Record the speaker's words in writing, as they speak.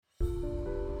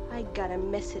I got a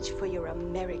message for your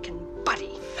American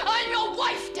buddy. I'm your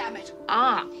wife, damn it!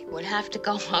 I would have to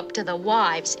go up to the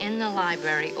wives in the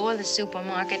library or the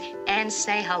supermarket and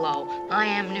say hello. I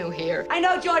am new here. I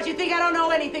know, George, you think I don't know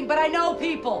anything, but I know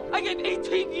people. I gave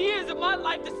 18 years of my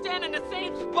life to stand in the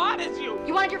same spot as you.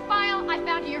 You wanted your file? I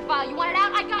found you your file. You wanted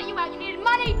out? I got you out. You needed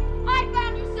money? I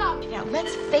found you some. Now,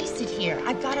 let's face it here.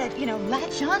 I've got to,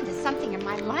 latch on to something in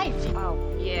my life. Oh,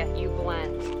 yeah, you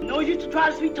blend. No use to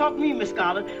try to sweet talk me, Miss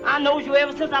Scarlett. I knows you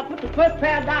ever since I put the first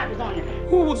pair of diamonds on you.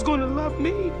 Who was gonna love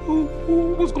me? Who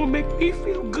was gonna make me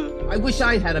feel good? I wish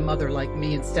I had a mother like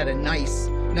me instead of nice.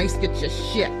 Nice gets you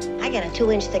shit. I got a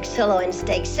 2-inch thick sirloin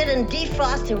steak sitting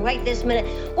defrosting right this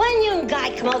minute. Why don't you and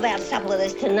Guy come over and have supper with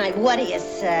us tonight? What do you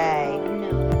say?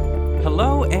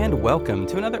 Hello and welcome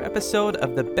to another episode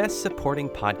of the Best Supporting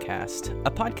Podcast,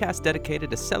 a podcast dedicated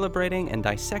to celebrating and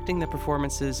dissecting the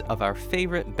performances of our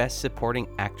favorite Best Supporting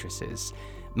actresses.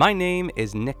 My name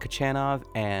is Nick Kachanov,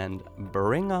 and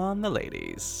bring on the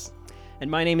ladies. And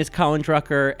my name is Colin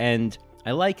Drucker, and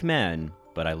I like men,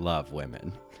 but I love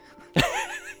women.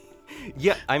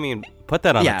 Yeah, I mean, put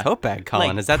that on a tote bag, Colin.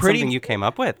 Like, is that something you came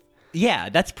up with? Yeah,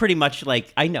 that's pretty much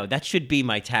like, I know, that should be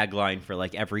my tagline for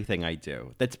like everything I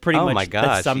do. That's pretty much, my gosh,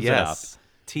 that sums it up.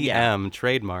 TM,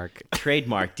 trademark.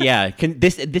 Trademarked, yeah.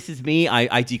 This is me,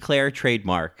 I declare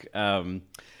trademark. I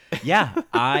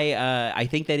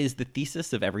think that is the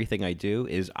thesis of everything I do,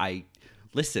 is I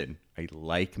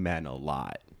like men a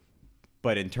lot.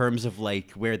 But in terms of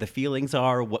like where the feelings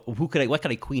are, what could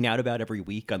I queen out about every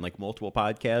week on like multiple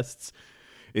podcasts?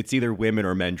 It's either women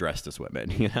or men dressed as women,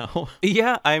 you know?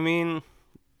 Yeah, I mean,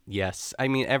 yes. I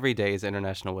mean, every day is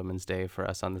International Women's Day for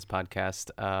us on this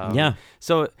podcast. Yeah.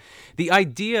 So the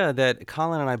idea that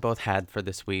Colin and I both had for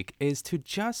this week is to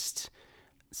just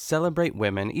celebrate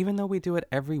women. Even though we do it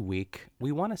every week,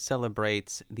 we want to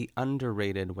celebrate the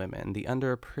underrated women, the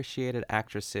underappreciated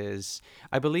actresses.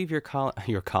 I believe your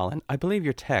Colin. I believe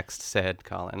your text said,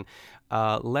 Colin,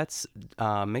 let's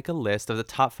make a list of the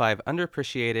top 5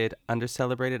 underappreciated,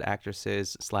 undercelebrated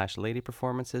actresses / lady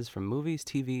performances from movies,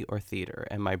 TV, or theater.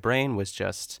 And my brain was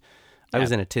just, I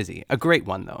was in a tizzy. A great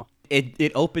one, though.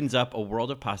 It opens up a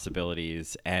world of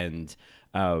possibilities, and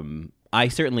when I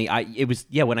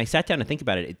sat down to think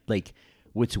about it, like,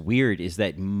 what's weird is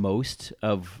that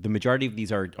the majority of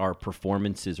these are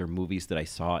performances or movies that I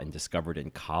saw and discovered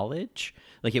in college.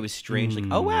 Like, it was strange, like,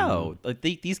 oh wow, like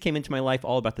these came into my life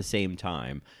all about the same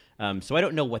time. So I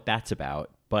don't know what that's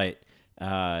about, but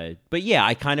yeah,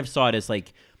 I kind of saw it as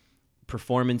like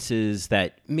performances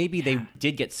that maybe they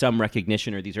did get some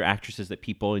recognition, or these are actresses that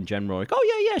people in general are like,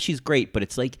 oh yeah, she's great, but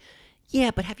it's like, yeah,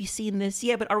 but have you seen this?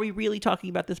 Yeah, but are we really talking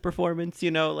about this performance?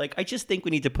 You know, like, I just think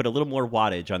we need to put a little more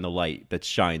wattage on the light that's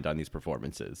shined on these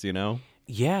performances, you know?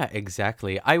 Yeah,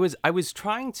 exactly. I was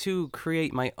trying to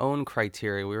create my own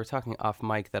criteria. We were talking off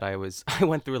mic that I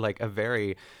went through like a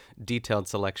very detailed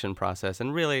selection process,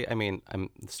 and really, I mean,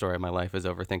 the story of my life is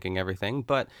overthinking everything,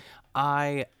 but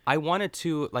I wanted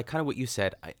to, like, kind of what you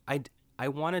said, I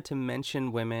wanted to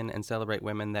mention women and celebrate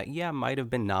women that, might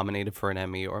have been nominated for an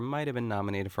Emmy or might have been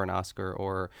nominated for an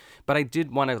Oscar, but I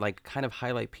did want to, like, kind of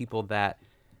highlight people that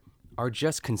are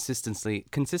just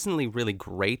consistently really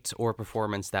great, or a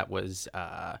performance that was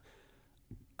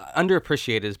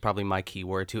underappreciated is probably my key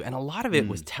word too. And a lot of it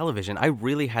was television. I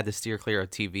really had to steer clear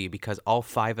of TV because all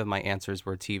 5 of my answers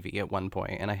were TV at one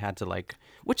point, and I had to, like,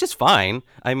 which is fine.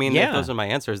 I mean, if those are my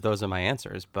answers, those are my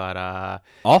answers. But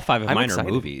all 5 of mine are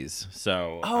movies.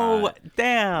 So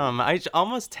damn! I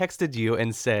almost texted you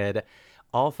and said,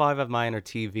 all 5 of mine are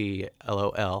TV,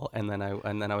 LOL, and then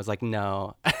I was like,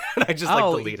 no, and I just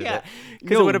deleted it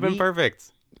because it would have been perfect.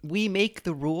 We make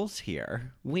the rules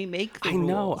here. We make the rules. I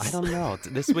know. I don't know.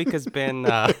 This week has been,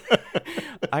 I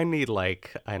need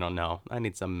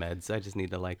some meds. I just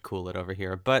need to, like, cool it over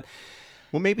here. But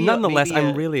nonetheless,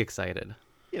 I'm really excited.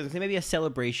 Yeah, maybe a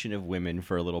celebration of women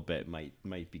for a little bit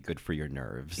might be good for your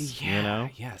nerves. Yeah, you know?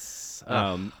 Yes.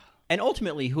 And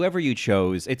ultimately, whoever you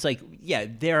chose, it's like,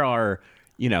 there are,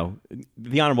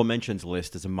 the honorable mentions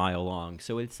list is a mile long.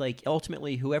 So it's like,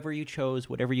 ultimately, whoever you chose,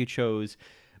 whatever you chose,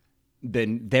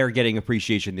 then they're getting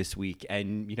appreciation this week.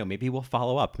 And, maybe we'll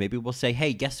follow up. Maybe we'll say,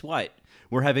 hey, guess what?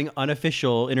 We're having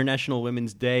unofficial International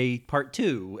Women's Day Part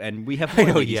 2, and we have more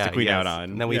movies to queen out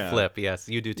on. And then we flip, yes.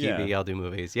 You do TV, I'll do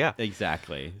movies,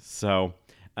 Exactly. So,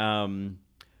 I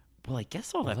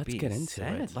guess let's get into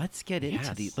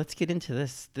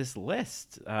this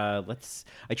list. I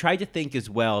tried to think as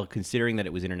well, considering that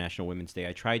it was International Women's Day,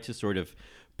 I tried to sort of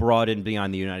broaden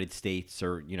beyond the United States,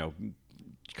 or,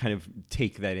 kind of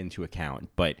take that into account.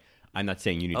 But I'm not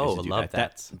saying you need to do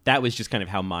that. That was just kind of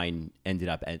how mine ended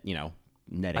up,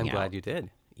 netting out. I'm glad you did.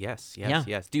 Yes.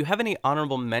 Yeah. Do you have any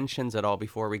honorable mentions at all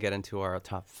before we get into our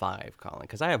top 5, Colin?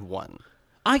 Because I have one.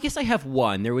 I guess I have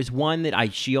one. There was one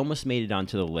that she almost made it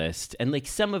onto the list, and like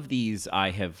some of these I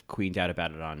have queened out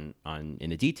about it on in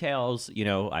the details. You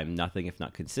know, I'm nothing if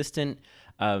not consistent.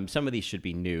 Some of these should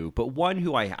be new, but one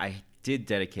who I did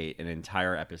dedicate an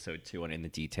entire episode to on in the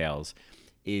details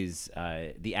is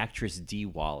the actress Dee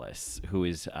Wallace, who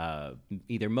is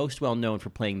either most well known for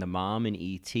playing the mom in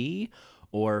E.T.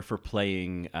 or for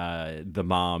playing the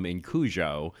mom in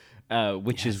Cujo,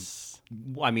 which is,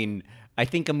 I mean, I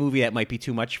think a movie that might be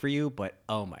too much for you, but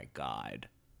oh my God,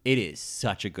 it is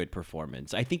such a good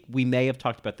performance. I think we may have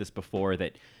talked about this before,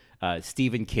 that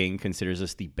Stephen King considers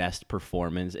this the best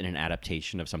performance in an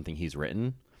adaptation of something he's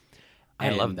written. I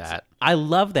love that. I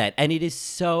love that. And it is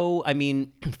so, I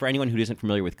mean, for anyone who isn't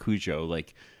familiar with Cujo,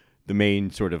 like the main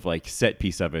sort of like set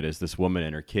piece of it is this woman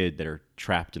and her kid that are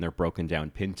trapped in their broken down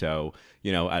Pinto,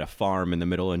 you know, at a farm in the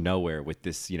middle of nowhere with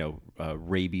this, you know,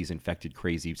 rabies infected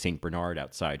crazy St. Bernard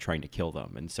outside trying to kill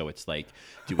them. And so it's like,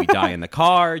 do we die in the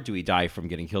car? Do we die from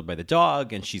getting killed by the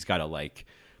dog? And she's got to like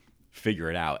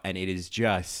figure it out. And it is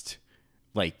just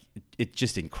like, it's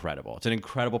just incredible. It's an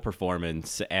incredible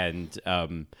performance. And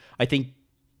I think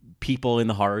people in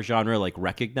the horror genre like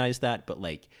recognize that, but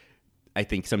like, I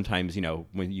think sometimes, you know,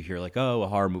 when you hear like, oh, a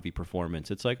horror movie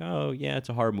performance, it's like, oh yeah, it's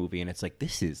a horror movie. And it's like,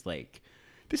 this is like,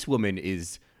 this woman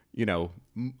is, you know,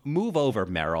 move over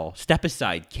Meryl, step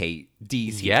aside Kate,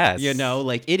 Dee's, yes, you know,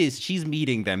 like it is, she's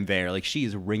meeting them there. Like she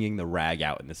is wringing the rag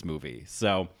out in this movie.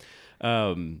 So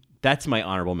that's my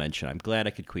honorable mention. I'm glad I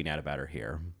could queen out about her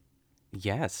here.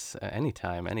 Yes,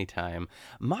 anytime.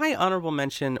 My honorable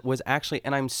mention was actually,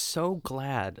 and I'm so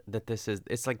glad that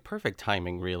it's like perfect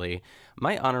timing, really.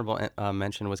 My honorable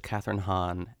mention was Catherine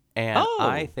Hahn. And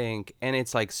I think, and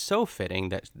it's like so fitting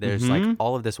that there's like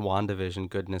all of this WandaVision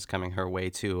goodness coming her way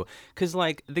too. Because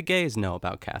like the gays know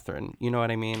about Catherine. You know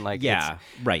what I mean? Like, yeah,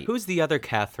 right. Who's the other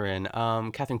Catherine?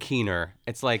 Catherine Keener.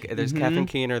 It's like there's Catherine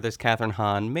Keener, there's Catherine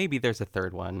Hahn. Maybe there's a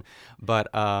third one. But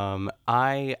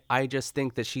I just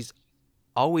think that she's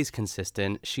always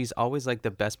consistent. She's always like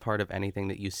the best part of anything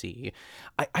that you see.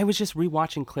 I was just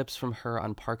rewatching clips from her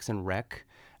on Parks and Rec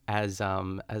as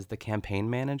the campaign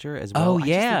manager as well. Oh yeah, I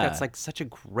just think that's like such a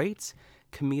great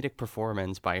comedic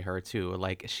performance by her too.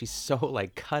 Like she's so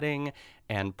like cutting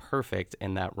and perfect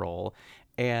in that role.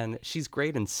 And she's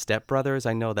great in Step Brothers.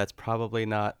 I know that's probably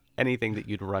not anything that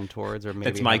you'd run towards, or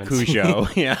maybe that's my Cujo.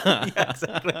 Yeah. Yeah,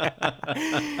 exactly.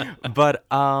 But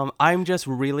I'm just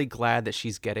really glad that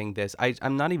she's getting this.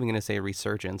 I'm not even going to say a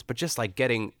resurgence, but just like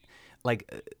getting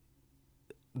like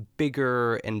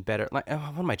bigger and better. Like,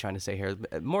 what am I trying to say here?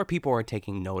 More people are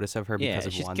taking notice of her because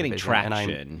of she's WandaVision. Getting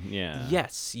traction.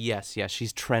 Yes.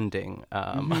 She's trending.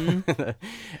 And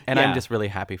I'm just really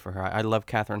happy for her. I love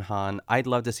Catherine Hahn. I'd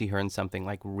love to see her in something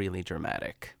like really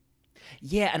dramatic.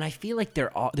 Yeah, and I feel like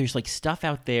there's like stuff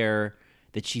out there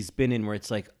that she's been in where it's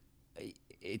like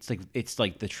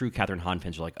the true Catherine Hahn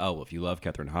fans are like, oh, well, if you love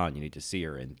Catherine Hahn, you need to see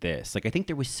her in this. Like I think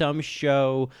there was some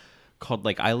show called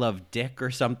like I Love Dick or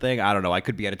something. I don't know. I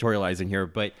could be editorializing here,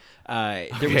 but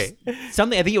there was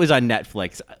something. I think it was on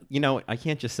Netflix. You know, I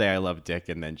can't just say I love Dick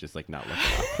and then just like not look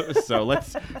it up. So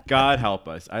God help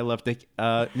us. I Love Dick.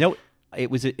 No. It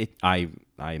was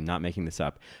I'm not making this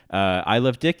up. I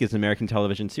Love Dick is an American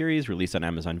television series released on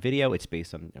Amazon Video. It's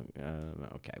based on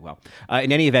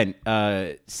in any event,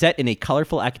 set in a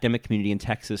colorful academic community in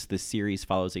Texas, this series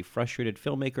follows a frustrated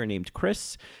filmmaker named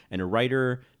Chris and a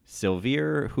writer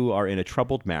Sylvia, who are in a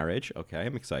troubled marriage. Okay,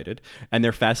 I'm excited, and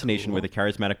their fascination with a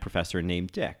charismatic professor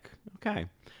named Dick. Okay.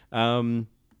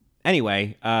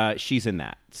 Anyway, she's in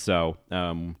that. So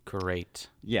great.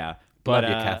 Yeah. But,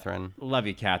 love you, Catherine. Love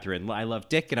you, Catherine. I love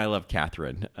Dick and I love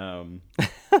Catherine.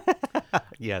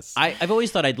 Yes. I've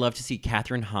always thought I'd love to see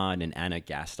Catherine Hahn and Anna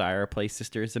Gasteyer play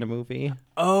sisters in a movie.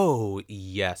 Oh,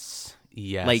 yes.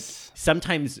 Yes. Like,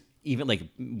 sometimes, even like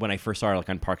when I first saw her like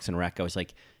on Parks and Rec, I was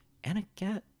like,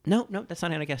 No, that's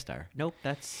not Anna Gasteyer. Nope,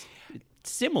 that's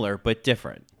similar but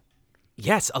different.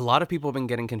 Yes, a lot of people have been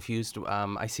getting confused.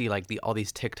 I see like all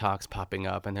these TikToks popping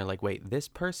up, and they're like, "Wait, this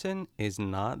person is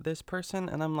not this person,"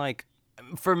 and I'm like,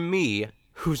 for me,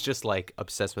 who's just like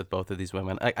obsessed with both of these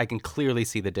women, I can clearly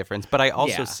see the difference, but I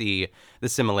also see the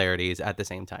similarities at the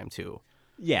same time too.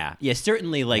 Yeah,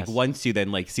 certainly. Like once you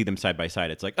then like see them side by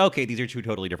side, it's like, okay, these are two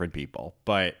totally different people.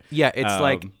 But yeah, it's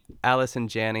like Alice and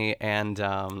Janney, and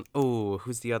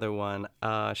who's the other one?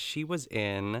 She was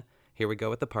in. Here we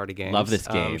go with the party games. Love this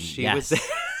game. She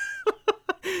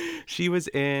was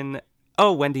in.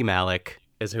 Oh, Wendy Malick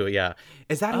is who. Yeah,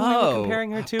 is that who we were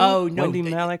comparing her to? Oh no, Wendy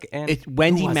Malick and it's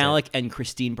Wendy Malick and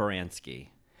Christine Baranski.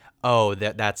 Oh,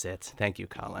 that's it. Thank you,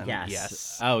 Colin.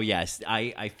 Yes. Oh, yes.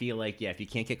 I feel like, if you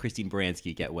can't get Christine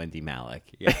Baranski, get Wendy Malick.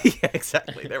 Yeah, yeah,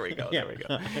 exactly. There we go. There we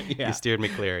go. Yeah. You steered me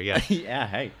clear. Yeah. Yeah,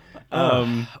 hey.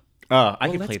 I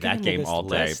can play that game all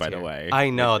day, by the way. I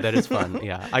know. That is fun.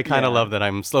 Yeah. I kind of love that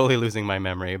I'm slowly losing my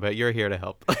memory, but you're here to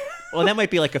help. Well, that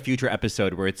might be like a future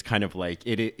episode where it's kind of like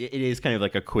it is kind of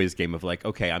like a quiz game of like,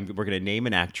 okay, we're going to name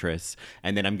an actress,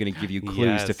 and then I'm going to give you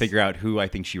clues to figure out who I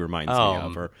think she reminds me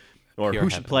of, or who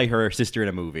should play her sister in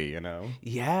a movie, you know?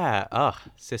 Yeah.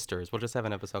 Sisters. We'll just have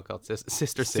an episode called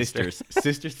Sisters.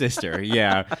 Sister.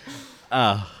 Yeah.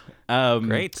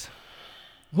 Great.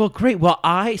 Well, great. Well,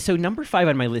 so number 5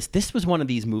 on my list, this was one of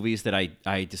these movies that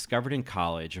I discovered in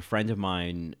college. A friend of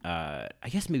mine, I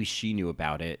guess maybe she knew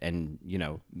about it, and,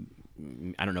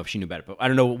 I don't know if she knew about it, but I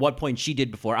don't know at what point she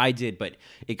did before I did, but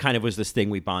it kind of was this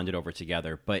thing we bonded over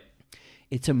together. But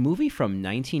it's a movie from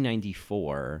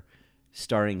 1994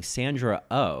 starring Sandra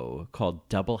Oh called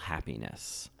Double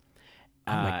Happiness.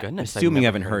 Oh my goodness! Assuming you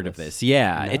haven't heard of this,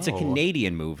 yeah, no. It's a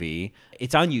Canadian movie.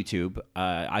 It's on YouTube.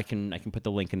 I can put the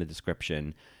link in the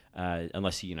description,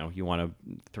 unless you want to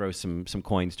throw some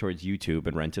coins towards YouTube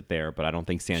and rent it there. But I don't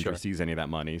think Sandra sees any of that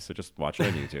money, so just watch it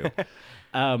on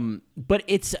YouTube. But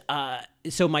it's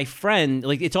so my friend,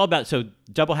 like, it's all about, so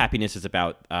Double Happiness is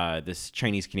about this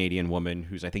Chinese Canadian woman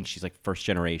who's, I think she's like first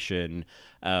generation,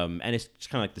 and it's just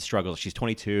kind of like the struggle. She's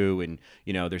 22, and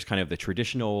there's kind of the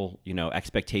traditional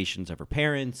expectations of her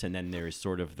parents, and then there's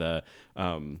sort of the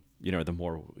the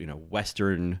more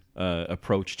Western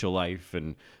approach to life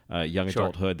and young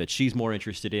adulthood that she's more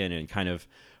interested in, and kind of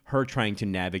her trying to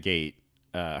navigate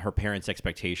her parents'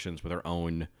 expectations with her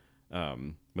own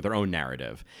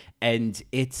narrative. And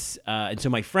it's and so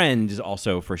my friend is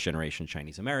also first generation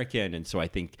Chinese American, and so I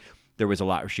think there was a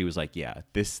lot where she was like, yeah,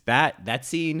 that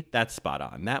scene, that's spot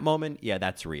on. That moment, yeah,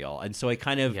 that's real. And so I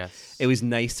kind of it was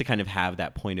nice to kind of have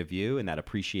that point of view and that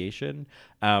appreciation.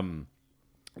 I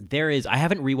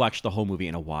haven't rewatched the whole movie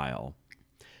in a while,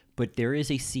 but there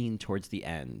is a scene towards the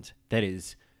end that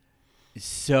is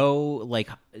so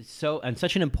on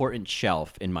such an important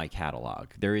shelf in my catalog.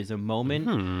 There is a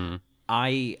moment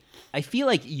I feel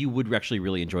like you would actually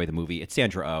really enjoy the movie. It's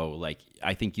Sandra Oh. Like,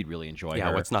 I think you'd really enjoy her.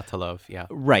 Yeah, what's not to love? Yeah.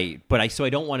 Right. But I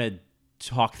don't want to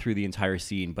talk through the entire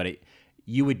scene, but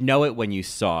you would know it when you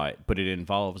saw it, but it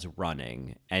involves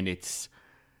running, and it's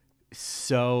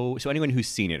so anyone who's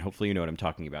seen it, hopefully you know what I'm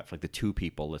talking about. For like the 2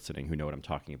 people listening who know what I'm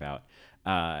talking about,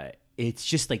 it's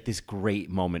just like this great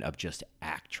moment of just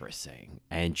actressing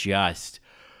and just,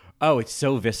 it's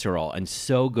so visceral and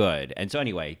so good. And so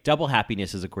anyway, Double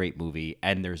Happiness is a great movie,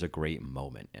 and there's a great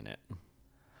moment in it.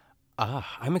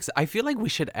 I feel like we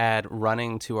should add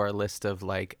running to our list of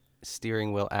like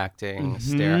steering wheel acting,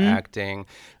 stare acting,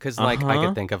 because I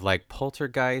could think of like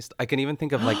Poltergeist. I can even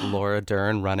think of like Laura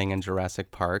Dern running in Jurassic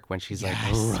Park when she's like,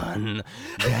 run.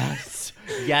 Yes.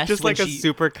 Just like a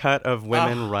super cut of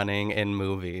women running in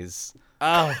movies.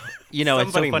 Oh,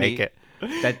 it's so funny. Make it.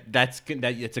 That's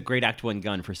it's a great Act 1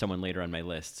 gun for someone later on my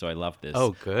list, so I love this.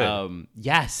 Oh, good.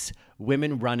 Yes,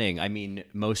 women running. I mean,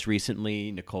 most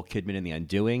recently, Nicole Kidman in The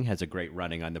Undoing has a great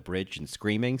running on the bridge and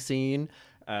screaming scene.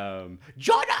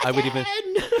 Jonathan! I would even...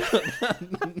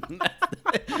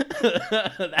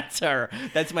 That's her.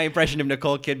 That's my impression of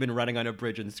Nicole Kidman running on a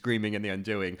bridge and screaming in The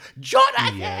Undoing.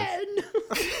 Jonathan! Yes.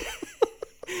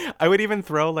 I would even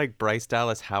throw like Bryce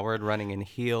Dallas Howard running in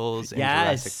heels in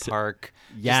Jurassic Park.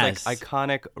 Yes. Just like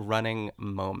iconic running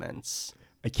moments.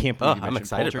 I can't believe you I'm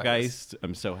excited Poltergeist.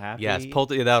 I'm so happy. Yes,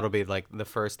 that'll be like the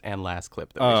first and last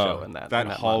clip that we show in that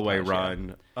hallway montage,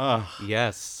 run.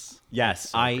 Yeah. Yes.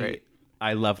 So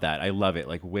I love that. I love it.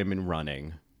 Like women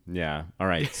running. Yeah. All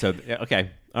right. So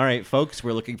okay. All right, folks.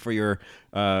 We're looking for your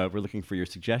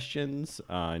suggestions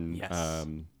on. Yes.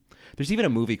 There's even a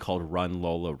movie called Run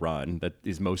Lola Run that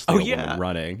is mostly a woman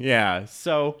running. Yeah.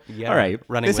 So all right,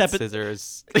 running with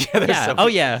scissors.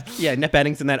 Yeah. Annette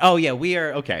Bening's in that. Oh yeah. We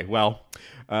are okay. Well,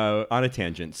 on a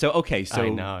tangent. So okay. So I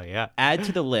know. Yeah. Add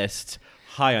to the list.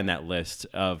 High on that list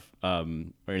of or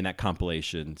in that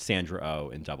compilation, Sandra Oh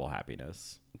and Double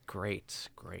Happiness. Great.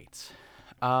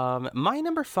 My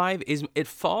number 5 it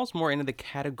falls more into the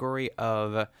category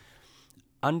of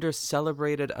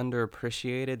under-celebrated,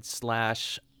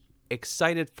 underappreciated /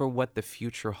 excited for what the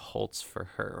future holds for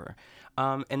her.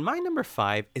 And my number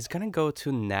 5 is going to go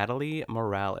to Natalie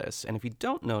Morales. And if you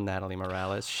don't know Natalie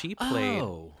Morales, she played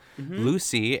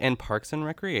Lucy in Parks and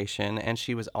Recreation, and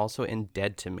she was also in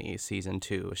Dead to Me Season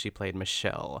 2. She played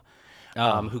Michelle.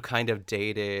 Who kind of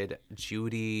dated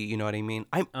Judy, you know what I mean?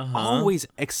 I'm always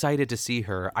excited to see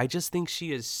her. I just think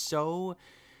she is so,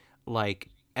 like,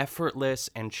 effortless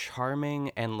and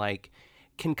charming and, like,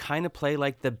 can kind of play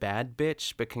like the bad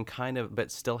bitch,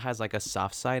 but still has like a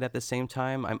soft side at the same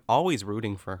time. I'm always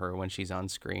rooting for her when she's on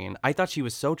screen. I thought she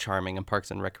was so charming in Parks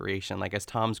and Recreation, like as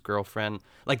Tom's girlfriend,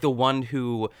 like the one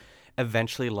who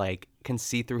eventually like can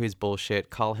see through his bullshit,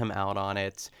 call him out on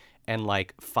it, and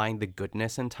like find the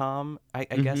goodness in Tom, I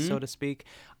guess, so to speak.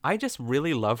 I just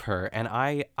really love her, and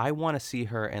I want to see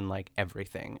her in like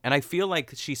everything. And I feel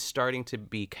like she's starting to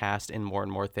be cast in more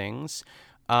and more things.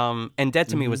 And Dead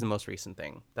to Me was the most recent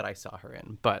thing that I saw her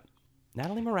in. But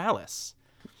Natalie Morales.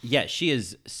 Yeah, she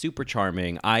is super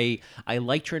charming. I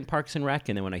liked her in Parks and Rec,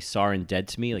 and then when I saw her in Dead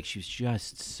to Me, like she's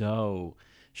so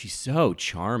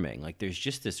charming. Like there's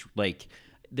just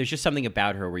something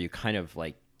about her where you kind of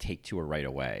like take to her right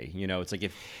away. You know, it's like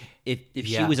if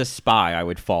she was a spy, I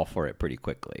would fall for it pretty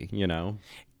quickly, you know?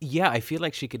 Yeah, I feel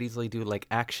like she could easily do like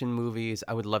action movies.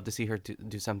 I would love to see her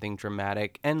do something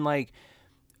dramatic. And like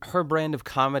her brand of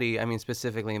comedy, I mean,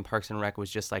 specifically in Parks and Rec,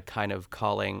 was just like kind of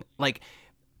calling, like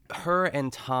her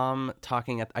and Tom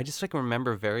talking I just like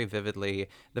remember very vividly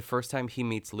the first time he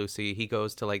meets Lucy. He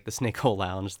goes to like the Snake Hole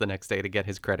Lounge the next day to get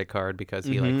his credit card because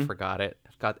he like forgot,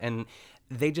 and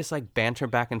they just like banter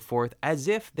back and forth as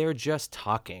if they're just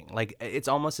talking. Like it's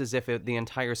almost as if the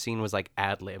entire scene was like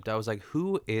ad-libbed. I was like,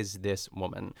 who is this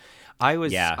woman? I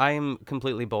am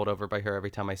completely bowled over by her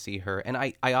every time I see her, and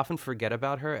I often forget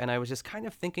about her. And I was just kind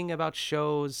of thinking about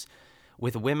shows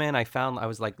with women. I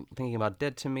was like thinking about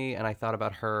Dead to Me, and I thought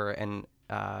about her, and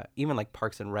even like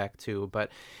Parks and Rec too.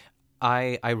 But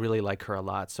I really like her a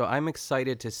lot, so I'm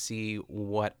excited to see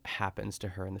what happens to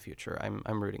her in the future.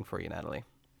 I'm rooting for you, Natalie.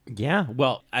 Yeah,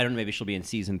 well, I don't know. Maybe she'll be in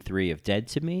season 3 of Dead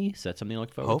to Me, so that's something to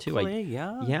look forward to. Hopefully,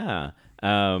 yeah. Yeah.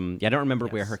 I don't remember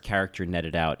where her character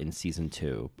netted out in season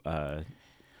 2.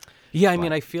 Yeah, I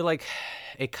mean, I feel like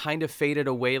it kind of faded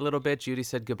away a little bit. Judy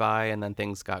said goodbye, and then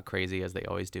things got crazy as they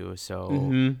always do.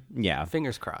 So, yeah,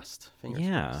 fingers crossed. Fingers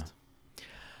crossed.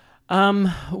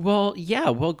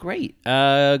 Well, great.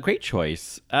 Great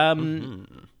choice.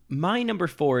 My number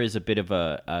 4 is a bit of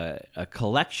a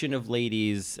collection of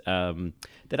ladies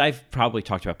that I've probably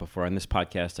talked about before on this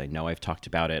podcast. I know I've talked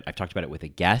about it. I've talked about it with a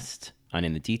guest on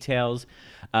In the Details.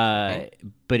 But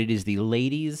it is the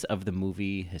ladies of the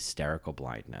movie Hysterical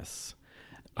Blindness.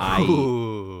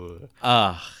 And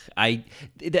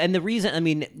the reason, I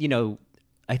mean, you know,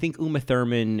 I think Uma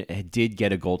Thurman did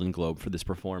get a Golden Globe for this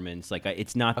performance. Like,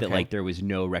 it's not that like there was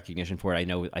no recognition for it.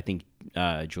 I think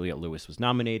Juliette Lewis was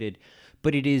nominated,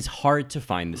 but it is hard to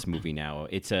find this movie now.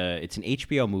 It's an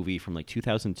HBO movie from like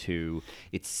 2002.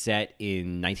 It's set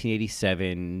in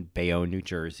 1987, Bayonne, New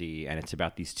Jersey, and it's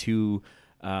about these two.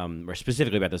 Or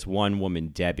specifically about this one woman,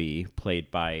 Debbie, played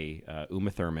by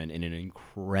Uma Thurman, in an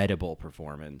incredible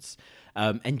performance.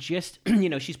 And just, you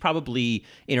know, she's probably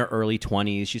in her early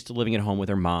 20s. She's still living at home with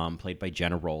her mom, played by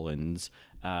Jenna Rollins,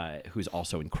 who's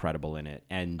also incredible in it.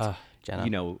 And, Jenna.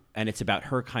 you know, and it's about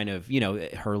her kind of, you know,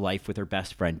 her life with her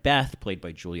best friend, Beth, played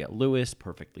by Juliette Lewis,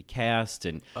 perfectly cast,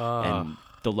 and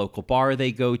the local bar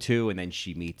they go to, and then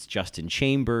she meets Justin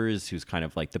Chambers, who's kind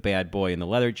of like the bad boy in the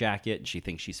leather jacket, and she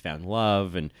thinks she's found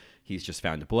love, and he's just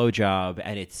found a blowjob,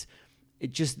 and it's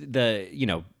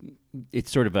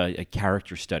sort of a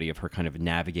character study of her kind of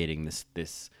navigating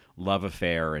this love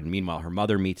affair, and meanwhile her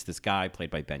mother meets this guy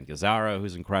played by Ben Gazzara,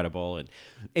 who's incredible, and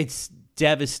it's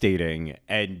devastating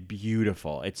and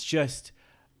beautiful. It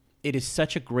is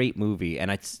such a great movie,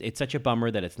 and it's such a bummer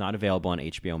that it's not available on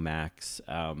HBO Max.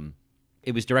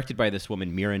 It was directed by this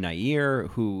woman, Mira Nair,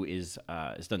 who has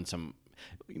done some,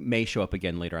 may show up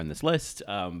again later on this list,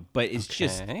 but it's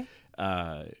just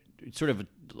sort of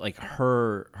like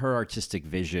her artistic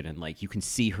vision, and like you can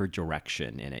see her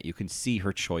direction in it. You can see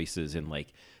her choices in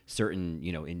like certain,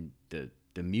 you know, in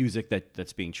the music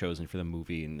that's being chosen for the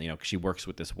movie, and you know, 'cause she works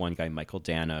with this one guy, Michael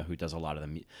Dana, who does a lot of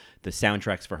the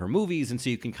soundtracks for her movies, and so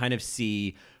you can kind of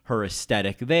see her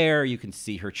aesthetic there. You can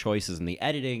see her choices in the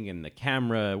editing and the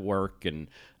camera work, and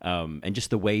just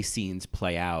the way scenes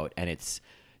play out. And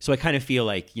so I kind of feel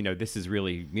like, you know, this is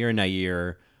really Mira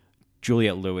Nair,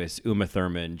 Juliette Lewis, Uma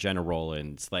Thurman, Jenna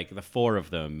Rollins, like the four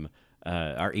of them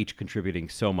are each contributing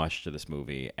so much to this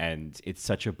movie, and it's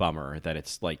such a bummer that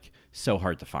it's like so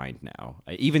hard to find now,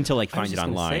 even to like find it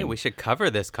online. We should cover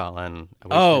this, Colin.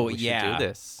 We should do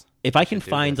this. If I can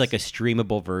find like a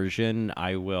streamable version,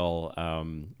 I will.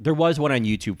 There was one on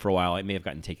YouTube for a while. It may have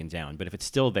gotten taken down, but if it's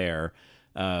still there,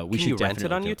 we should definitely rent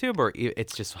it on YouTube, or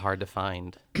it's just hard to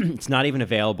find. It's not even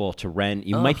available to rent.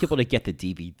 You might be able to get the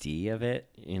DVD of it,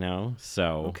 you know.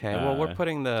 So okay, well, we're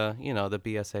putting the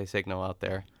BSA signal out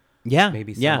there. Yeah,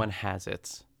 maybe someone has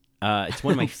it. It's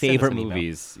one of my favorite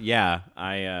movies. Yeah,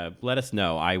 let us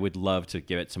know. I would love to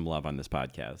give it some love on this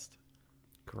podcast.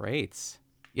 Great.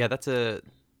 yeah, that's a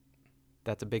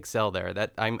big sell there.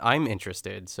 That I'm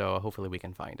interested, so hopefully we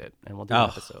can find it and we'll do an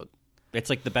episode. It's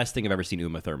like the best thing I've ever seen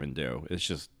Uma Thurman do. It's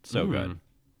just so good.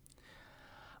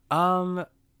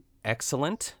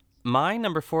 Excellent. My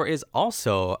number 4 is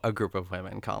also a group of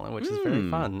women, Colin, which is very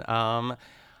fun.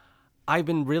 I've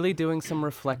been really doing some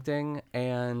reflecting,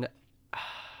 and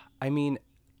I mean,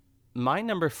 my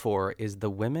number 4 is The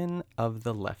Women of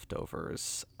the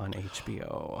Leftovers on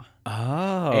HBO.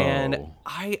 Oh. And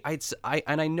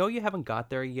I know you haven't got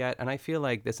there yet, and I feel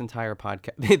like this entire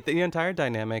podcast, the entire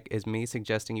dynamic is me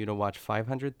suggesting you to watch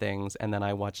 500 things, and then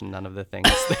I watch none of the things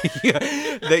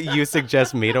that you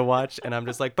suggest me to watch, and I'm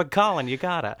just like, but Colin, you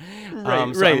gotta. Right.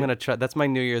 I'm gonna try. That's my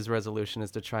New Year's resolution,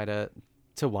 is to try to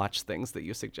watch things that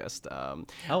you suggest. I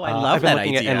love I've been that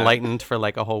looking idea. at Enlightened for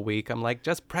like a whole week. I'm like,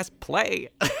 just press play.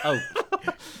 Oh,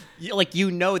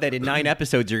 you know that in 9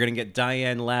 episodes you're gonna get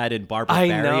Diane Ladd and Barbara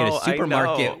Barry in a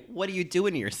supermarket. What are you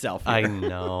doing to yourself here? I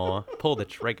know. Pull the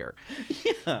trigger.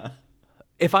 Yeah.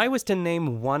 If I was to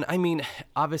name one, I mean,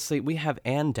 obviously we have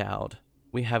Ann Dowd,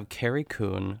 we have Carrie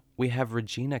Coon, we have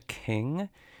Regina King,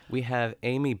 we have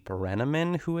Amy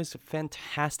Brenneman, who is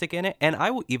fantastic in it, and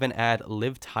I will even add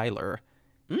Liv Tyler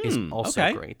is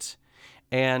also great.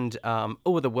 And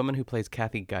the woman who plays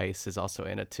Kathy Geis is also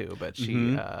in it too, but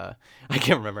she I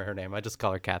can't remember her name. I just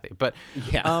call her Kathy. But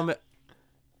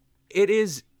it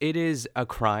is a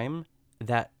crime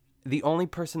that the only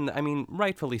person, I mean,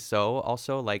 rightfully so,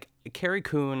 also, like, Carrie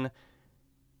Coon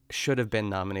should have been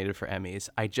nominated for Emmys.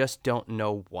 I just don't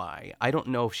know why. I don't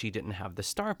know if she didn't have the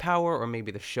star power, or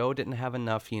maybe the show didn't have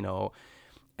enough,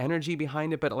 energy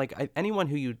behind it. But like, anyone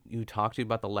who you talk to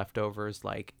about The Leftovers,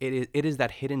 like, it is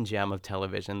that hidden gem of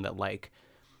television that, like,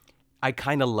 I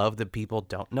kind of love that people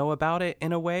don't know about it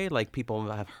in a way. Like,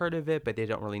 people have heard of it, but they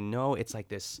don't really know. It's like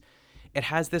this, it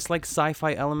has this like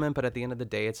sci-fi element, but at the end of the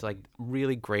day, it's like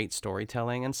really great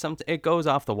storytelling, and it goes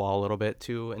off the wall a little bit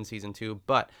too in season 2.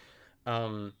 But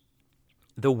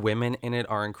the women in it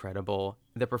are incredible.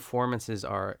 The performances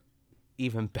are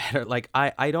even better. Like,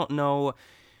 I don't know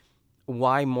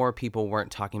why more people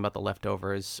weren't talking about The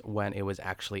Leftovers when it was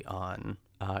actually on.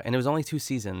 And it was only 2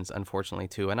 seasons, unfortunately,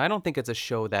 too. And I don't think it's a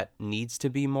show that needs to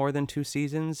be more than 2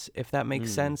 seasons, if that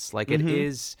makes sense. Like,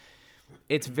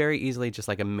 it's very easily just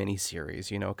like a mini series,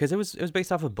 because it was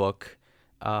based off a book.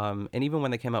 And even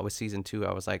when they came out with season 2,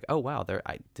 I was like, oh wow,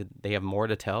 did they have more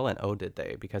to tell? And oh, did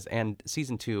they? Because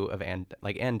season 2 of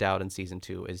Ann Dowd in season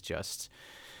 2 is just,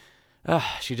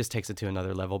 she just takes it to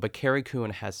another level. But Carrie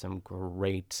Coon has some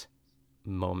great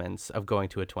moments of going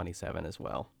to a 27 as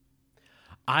well.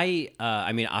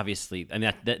 I mean, obviously,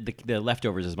 the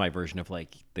Leftovers is my version of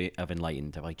like of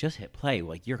Enlightened. Of like, just hit play,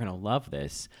 like, you're gonna love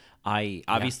this.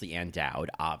 Obviously Ann Dowd,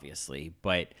 obviously,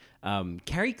 but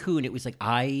Carrie Coon, it was like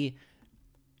I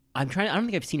don't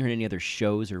think I've seen her in any other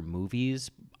shows or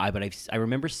movies. I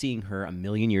remember seeing her a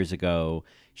million years ago.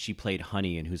 She played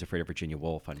Honey in Who's Afraid of Virginia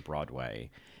Woolf on Broadway.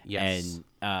 Yes.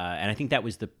 And I think that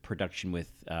was the production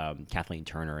with Kathleen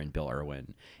Turner and Bill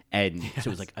Irwin. And so it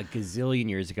was like a gazillion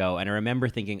years ago. And I remember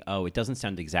thinking, oh, it doesn't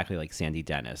sound exactly like Sandy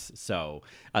Dennis. So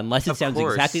unless it sounds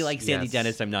exactly like Sandy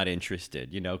Dennis, I'm not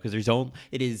interested, because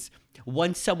it is,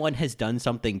 once someone has done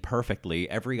something perfectly,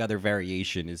 every other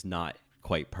variation is not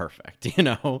quite perfect,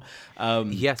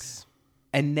 Yes.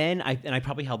 And then I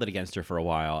probably held it against her for a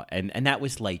while. And that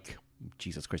was like,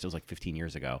 Jesus Christ, it was like 15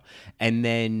 years ago. And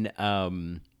then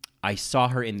I saw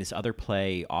her in this other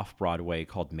play off Broadway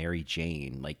called Mary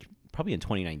Jane, like probably in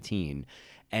 2019.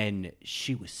 And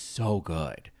she was so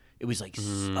good. It was like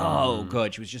so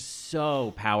good. She was just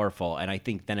so powerful. And I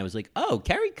think then I was like, oh,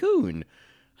 Carrie Coon,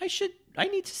 I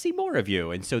need to see more of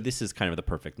you. And so this is kind of the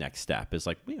perfect next step, is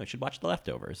like, I should watch The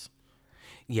Leftovers.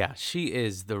 Yeah, she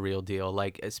is the real deal.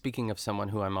 Like, speaking of someone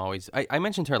who I'm always... I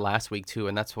mentioned her last week, too,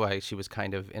 and that's why she was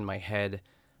kind of in my head.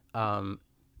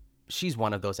 She's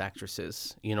one of those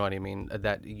actresses, you know what I mean,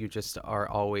 that you just are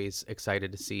always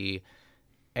excited to see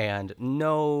and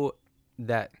know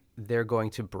that they're going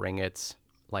to bring it,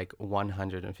 like,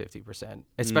 150%.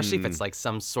 Especially if it's, like,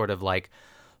 some sort of, like,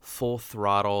 full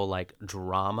throttle, like,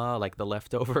 drama, like The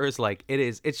Leftovers. Like,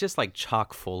 it's just, like,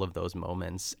 chock full of those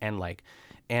moments. And, like...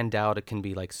 Ann Dowd can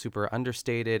be like super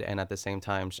understated, and at the same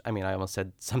time, I mean, I almost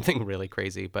said something really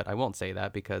crazy, but I won't say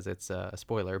that because it's a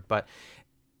spoiler. But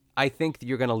I think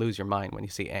you're gonna lose your mind when you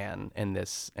see Anne in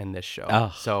this show.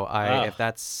 Oh. So if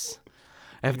that's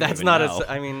not,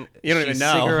 I mean, you don't even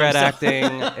know. Cigarette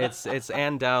acting. It's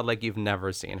Ann Dowd like you've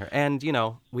never seen her, and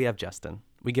we have Justin.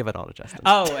 We give it all to Justin.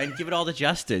 Oh, and give it all to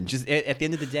Justin. Just at the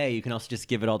end of the day, you can also just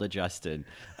give it all to Justin.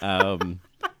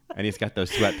 And he's got those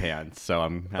sweatpants, so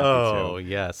I'm happy to. Oh,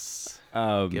 yes.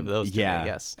 Give those to me,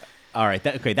 yes. All right.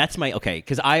 That's my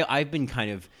because I've been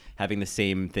kind of having the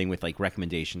same thing with like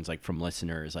recommendations like from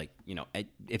listeners. Like, you know,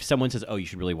 if someone says, "Oh, you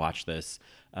should really watch this,"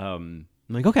 I'm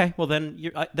like, okay, well then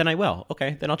I will.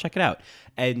 Okay, then I'll check it out.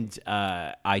 And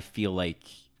I feel like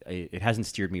it hasn't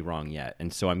steered me wrong yet,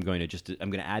 and so I'm going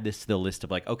to add this to the list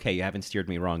of like, okay, you haven't steered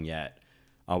me wrong yet.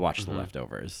 I'll watch The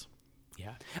Leftovers.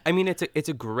 Yeah. I mean, it's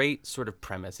a great sort of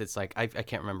premise. It's like, I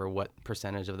can't remember what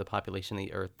percentage of the population of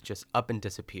the earth just up and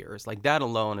disappears. Like, that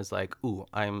alone is like, ooh,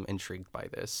 I'm intrigued by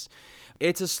this.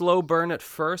 It's a slow burn at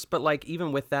first, but like,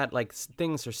 even with that, like,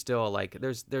 things are still like,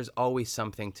 there's always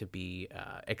something to be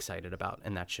excited about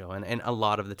in that show. And a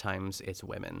lot of the times it's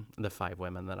women, the 5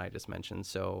 women that I just mentioned.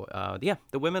 So,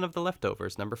 The Women of the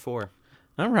Leftovers, number 4.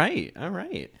 All right.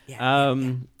 Yeah.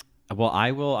 Well,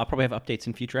 I'll probably have updates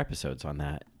in future episodes on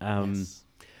that. Yes.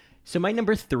 So my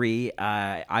number 3,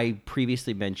 I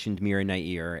previously mentioned Mira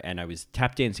Nair, and I was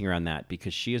tap dancing around that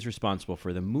because she is responsible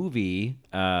for the movie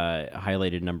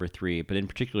highlighted number 3, but in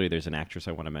particular, there's an actress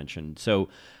I want to mention. So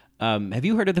have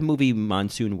you heard of the movie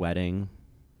Monsoon Wedding?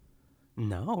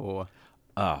 No.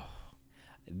 Oh,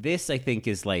 this I think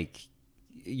is like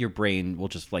your brain will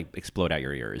just like explode out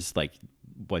your ears. Like,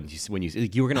 when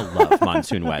you were gonna love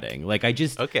Monsoon Wedding. Like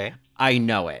I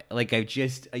know it. Like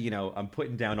I'm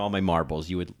putting down all my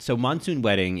marbles. So Monsoon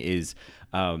Wedding is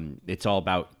it's all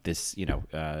about this,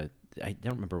 I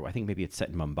don't remember, I think maybe it's set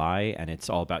in Mumbai, and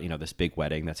it's all about, this big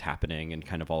wedding that's happening and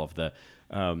kind of all of the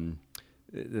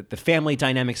family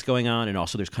dynamics going on, and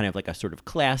also there's kind of like a sort of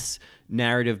class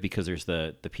narrative because there's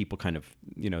the people kind of,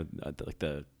 like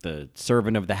the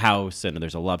servant of the house, and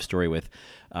there's a love story with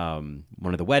one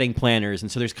of the wedding planners,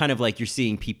 and so there's kind of like you're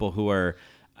seeing people who are,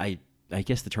 I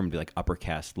guess the term would be like upper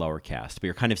caste, lower caste, but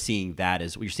you're kind of seeing that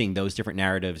as you're seeing those different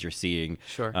narratives, you're seeing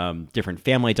different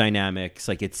family dynamics,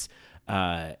 like it's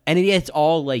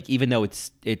all like, even though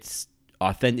it's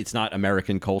authentic, it's not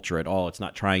American culture at all. It's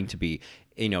not trying to be.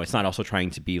 It's not also trying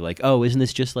to be like, oh, isn't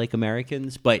this just like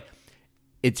Americans? But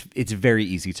it's very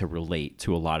easy to relate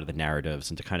to a lot of the narratives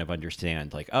and to kind of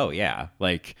understand like, oh, yeah,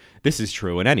 like this is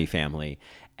true in any family.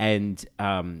 And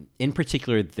in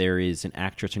particular, there is an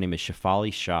actress, her name is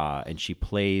Shefali Shah, and she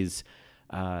plays,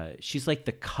 she's like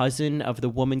the cousin of the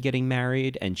woman getting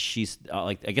married. And she's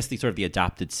like, I guess the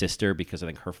adopted sister, because I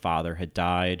think her father had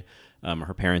died,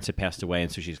 her parents had passed away.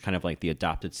 And so she's kind of like the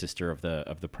adopted sister of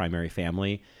the primary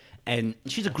family. And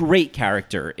she's a great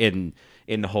character in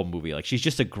the whole movie. Like, she's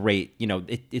just a great,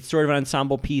 it's sort of an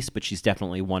ensemble piece, but she's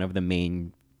definitely one of the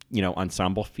main,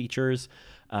 ensemble features.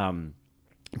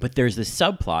 But there's this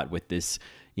subplot with this,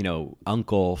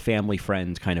 uncle, family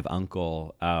friend kind of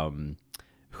uncle,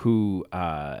 who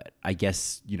I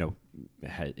guess,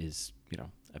 is,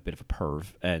 a bit of a perv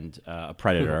and a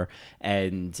predator.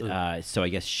 And so I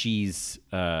guess she's,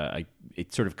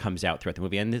 it sort of comes out throughout the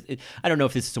movie. And I don't know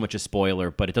if this is so much a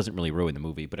spoiler, but it doesn't really ruin the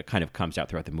movie, but it kind of comes out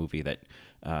throughout the movie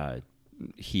that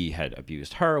he had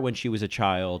abused her when she was a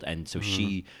child. And so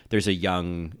there's a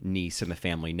young niece in the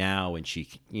family now. And she,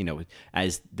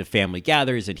 as the family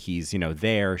gathers and he's,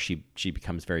 there, she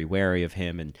becomes very wary of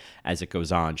him. And as it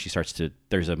goes on, she starts to,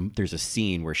 there's a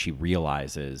scene where she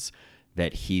realizes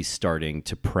that he's starting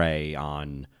to prey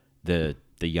on the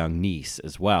young niece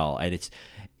as well. And it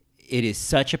is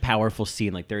such a powerful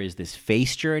scene. Like, there is this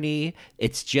face journey.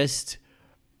 It's just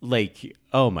like,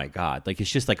 oh my God. Like, it's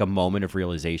just like a moment of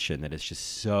realization that it's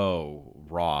just so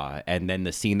raw. And then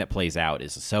the scene that plays out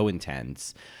is so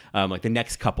intense. Like the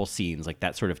next couple scenes, like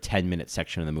that sort of 10-minute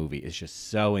section of the movie is just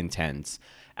so intense.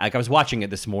 Like, I was watching it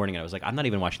this morning and I was like, I'm not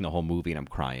even watching the whole movie and I'm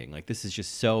crying. Like, this is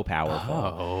just so powerful.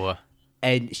 Oh.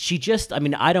 And she just, I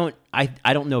mean, I don't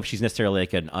know if she's necessarily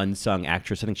like an unsung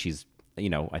actress. I think she's,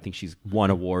 I think she's won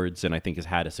awards and I think has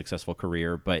had a successful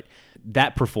career. But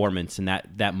that performance and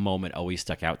that moment always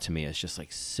stuck out to me as just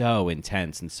like so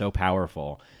intense and so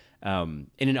powerful. In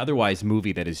an otherwise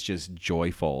movie that is just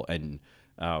joyful and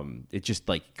it's just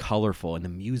like colorful, and the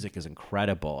music is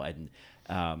incredible. And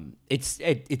it's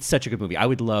such a good movie. I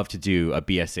would love to do a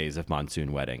BSAs of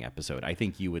Monsoon Wedding episode. I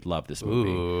think you would love this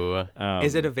movie. Ooh.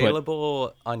 Is it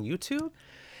available on YouTube?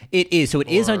 It is. So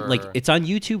it's on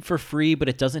YouTube for free, but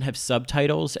it doesn't have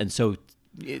subtitles, and so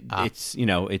it's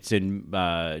it's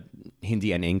in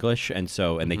Hindi and English, and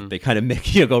so they kind of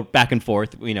make go back and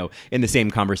forth in the same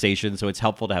conversation. So it's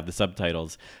helpful to have the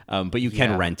subtitles, but you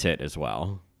can rent it as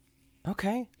well.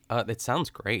 Okay, it sounds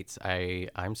great.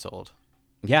 I'm sold.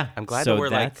 Yeah, I'm glad that we're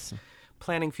like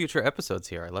planning future episodes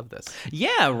here. I love this.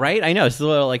 Yeah, right. I know, it's a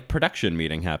little like production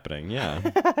meeting happening.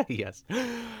 Yeah. Yes.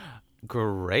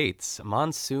 Great.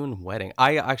 Monsoon Wedding.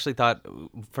 I actually thought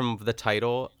from the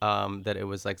title that it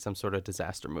was like some sort of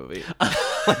disaster movie.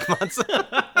 Like Monsoon.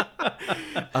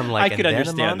 Unlike I could and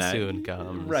understand then a that. monsoon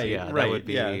comes. Right, Yeah, right,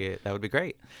 that would be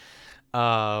great.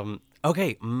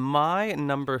 Okay, my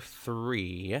number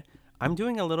 3. I'm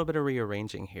doing a little bit of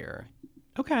rearranging here.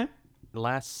 Okay.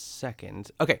 Last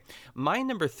second. Okay, my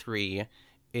number 3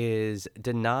 is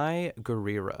Danai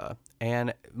Gurira.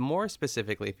 And more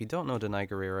specifically, if you don't know Danai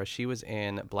Gurira, she was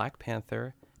in Black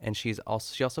Panther, and she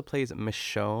also plays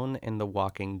Michonne in The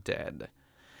Walking Dead.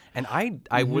 And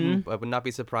I would not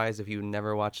be surprised if you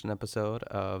never watched an episode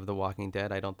of The Walking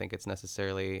Dead. I don't think it's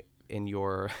necessarily in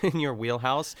your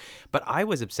wheelhouse, but I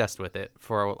was obsessed with it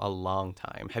for a long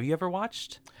time. Have you ever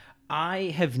watched?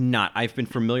 I have not. I've been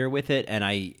familiar with it, and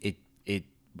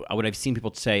what I've seen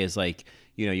people say is like,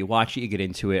 you know, you watch it, you get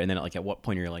into it, and then like at what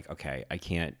point you're like, okay, I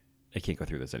can't go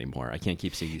through this anymore. I can't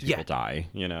keep seeing these people die,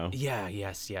 you know? Yeah,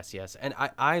 yes. And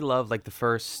I love like the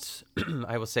first,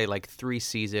 I will say like 3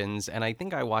 seasons, and I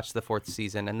think I watched the 4th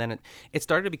season, and then it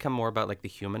started to become more about like the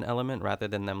human element rather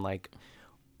than them like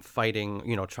fighting,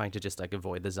 you know, trying to just like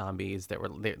avoid the zombies. There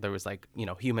was like, you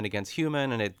know, human against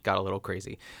human, and it got a little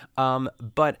crazy.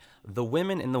 But the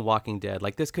women in The Walking Dead,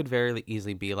 like this could very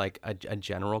easily be like a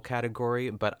general category,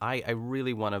 but I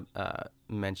really want to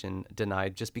mention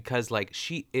Danai just because like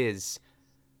she is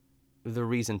the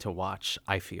reason to watch.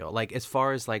 I feel like as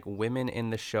far as like women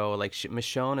in the show, like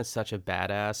Michonne is such a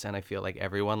badass, and I feel like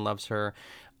everyone loves her.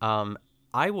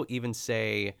 I will even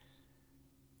say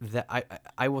that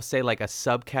I will say like a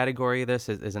subcategory of this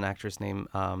is an actress named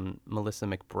Melissa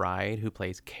McBride, who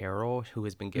plays Carol, who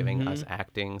has been giving us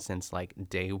acting since like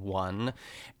day one.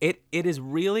 It is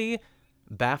really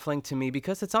baffling to me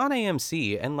because it's on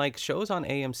AMC, and like shows on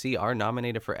AMC are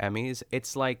nominated for Emmys.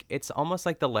 It's like it's almost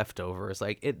like The Leftovers.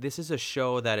 Like this is a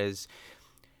show that is,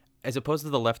 as opposed to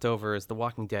The Leftovers, The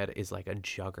Walking Dead is like a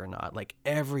juggernaut. Like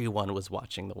everyone was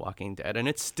watching The Walking Dead, and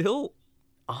it's still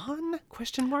on ?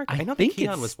 I know that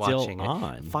Keon was watching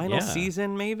it. Final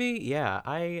season, maybe. Yeah,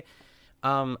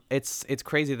 it's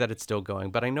crazy that it's still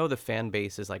going, but I know the fan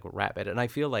base is like rabid, and I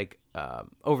feel like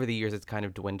over the years it's kind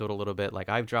of dwindled a little bit. Like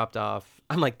I've dropped off.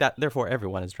 I'm like that. Therefore,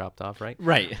 everyone has dropped off, right?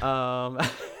 Right.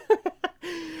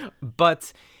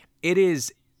 But it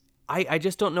is. I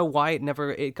just don't know why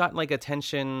it got like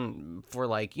attention for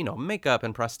like, you know, makeup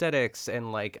and prosthetics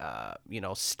and like, you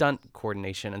know, stunt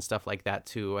coordination and stuff like that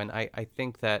too. And I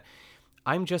think that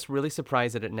I'm just really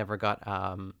surprised that it never got,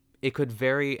 it could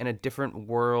vary in a different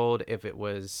world if it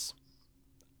was,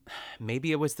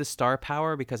 maybe it was the star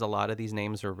power, because a lot of these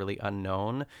names are really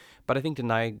unknown. But I think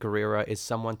Danai Gurira is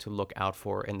someone to look out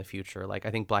for in the future. Like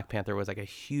I think Black Panther was like a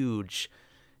huge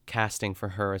casting for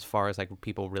her as far as like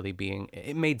people really being,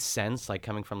 it made sense, like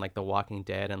coming from like The Walking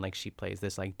Dead, and like she plays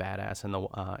this like badass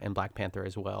in Black Panther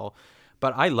as well.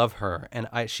 But I love her, and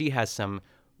she has some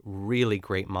really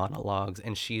great monologues,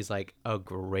 and she's like a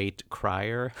great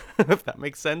crier, if that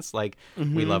makes sense. Like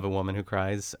we love a woman who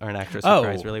cries, or an actress who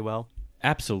cries really well.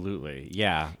 Absolutely,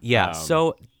 yeah.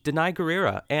 So Danai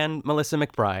Gurira and Melissa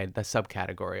McBride, the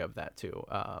subcategory of that too,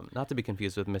 not to be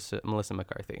confused with Melissa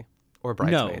McCarthy. Or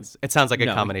Bridesmaids. It sounds like a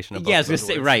combination of both. Yeah, I was going to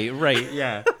say, right,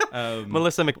 yeah.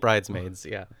 Melissa McBridesmaids,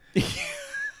 yeah.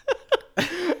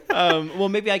 Well,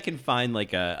 maybe I can find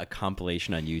like a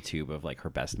compilation on YouTube of like her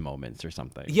best moments or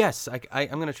something. Yes, I'm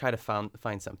going to try to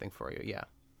find something for you, yeah.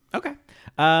 Okay.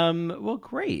 Well,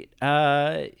 great.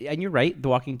 And you're right, The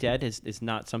Walking Dead is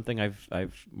not something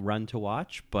I've run to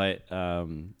watch, but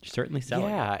certainly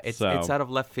selling. Yeah, it's out of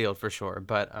left field for sure,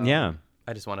 but yeah.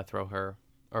 I just want to throw her,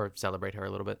 or celebrate her a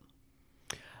little bit.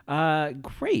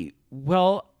 Great.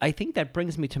 Well, I think that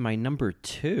brings me to my number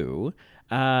 2,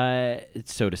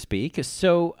 so to speak.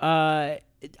 So I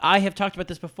have talked about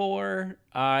this before.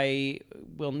 I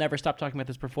will never stop talking about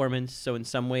this performance. So in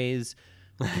some ways,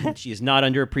 she is not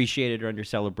underappreciated or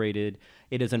undercelebrated.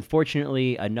 It is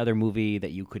unfortunately another movie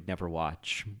that you could never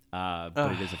watch.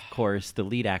 But it is, of course, the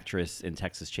lead actress in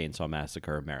Texas Chainsaw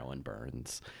Massacre, Marilyn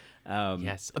Burns.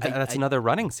 Yes, that's another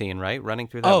running scene, right? Running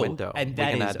through that window. And we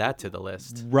can add that to the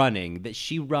list. Running. That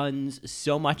she runs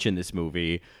so much in this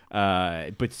movie,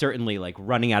 but certainly like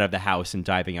running out of the house and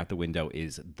diving out the window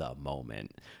is the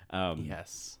moment.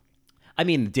 Yes. I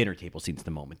mean, the dinner table scene's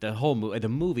the moment. The whole the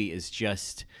movie is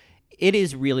just, it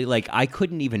is really like, I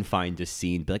couldn't even find a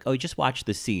scene, be like, oh, just watch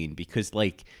the scene, because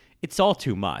like, it's all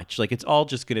too much. Like, it's all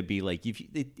just going to be like,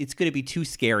 it's going to be too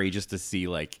scary just to see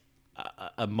like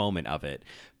a moment of it.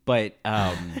 But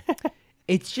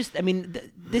it's just, I mean,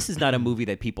 this is not a movie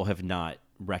that people have not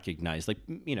recognized, like,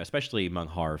 you know, especially among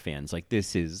horror fans. Like,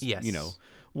 this is, you know,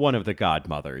 one of the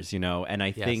godmothers, you know, and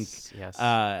I think,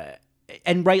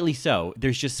 and rightly so,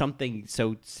 there's just something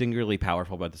so singularly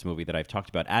powerful about this movie that I've talked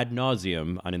about ad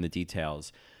nauseum on In the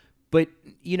Details. But,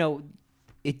 you know,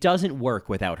 it doesn't work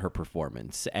without her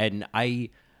performance. And I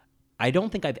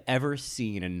don't think I've ever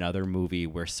seen another movie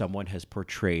where someone has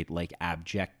portrayed like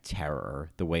abject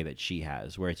terror the way that she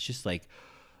has, where it's just like,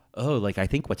 oh, like I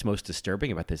think what's most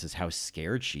disturbing about this is how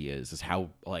scared she is how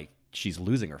like she's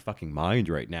losing her fucking mind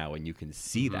right now, and you can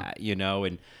see that, you know.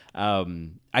 And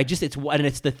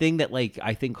it's the thing that like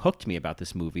I think hooked me about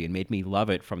this movie and made me love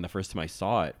it from the first time I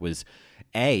saw it was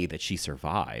that she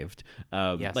survived.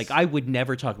 Yes. Like I would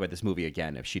never talk about this movie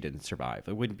again if she didn't survive.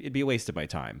 It'd be a waste of my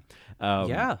time.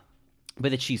 But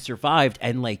that she survived,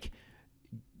 and like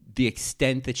the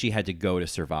extent that she had to go to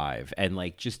survive, and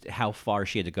like just how far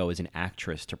she had to go as an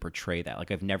actress to portray that.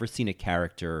 Like I've never seen a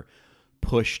character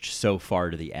pushed so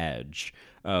far to the edge.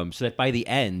 So that by the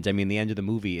end, I mean, the end of the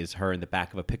movie is her in the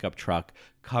back of a pickup truck,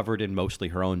 covered in mostly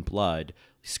her own blood,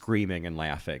 screaming and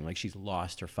laughing. Like she's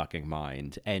lost her fucking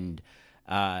mind. And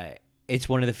it's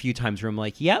one of the few times where I'm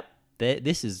like, yep,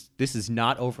 this is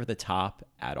not over the top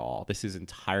at all. This is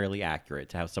entirely accurate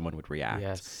to how someone would react.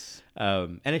 Yes.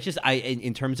 And it's just,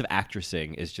 in terms of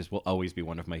actressing, will always be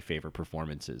one of my favorite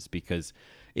performances, because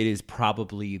it is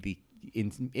probably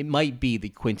it might be the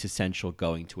quintessential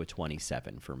going to a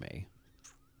 27 for me.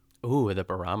 Ooh, the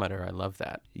barometer. I love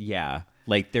that. Yeah.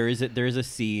 Like there is a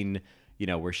scene, you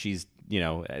know, where she's, you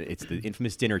know, it's the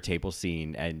infamous dinner table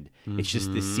scene, and it's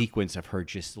just this sequence of her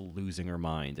just losing her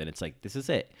mind. And it's like, this is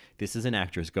it. This is an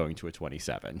actress going to a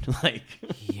 27. Like,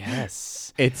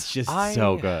 yes. It's just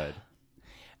so good.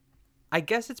 I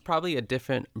guess it's probably a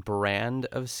different brand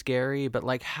of scary, but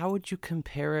like, how would you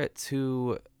compare it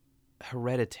to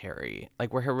Hereditary?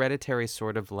 Like, where Hereditary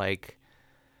sort of like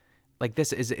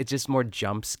this is, it's just more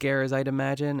jump scares, I'd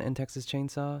imagine, in Texas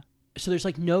Chainsaw. So there's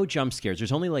like no jump scares.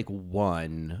 There's only like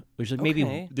one. There's like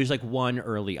maybe there's like one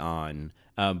early on,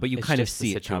 but you kind of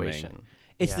see it coming.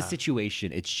 It's the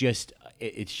situation. It's just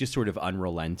sort of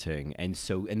unrelenting, and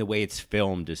the way it's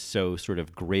filmed is so sort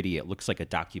of gritty. It looks like a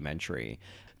documentary,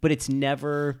 but it's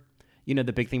never. You know,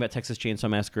 the big thing about Texas Chainsaw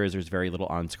Massacre is there's very little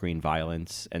on-screen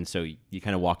violence, and so you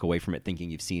kind of walk away from it thinking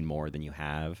you've seen more than you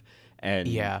have. And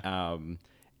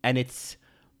and it's,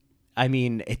 I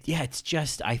mean, it's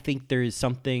just, I think there's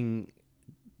something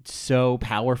so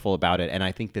powerful about it, and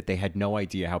I think that they had no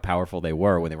idea how powerful they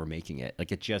were when they were making it.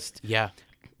 Like, it just... Yeah.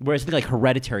 Whereas I think, like,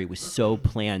 Hereditary was so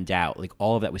planned out. Like,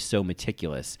 all of that was so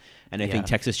meticulous. And I think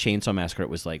Texas Chainsaw Massacre, it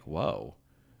was like, whoa.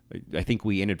 I think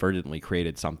we inadvertently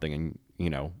created something,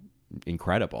 you know,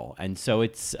 incredible. And so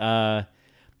it's one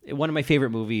of my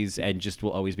favorite movies, and just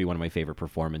will always be one of my favorite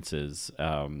performances.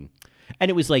 And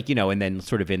it was like, you know, and then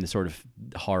sort of in the sort of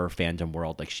horror fandom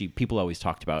world, like people always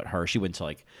talked about her. She went to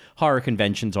like horror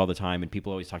conventions all the time, and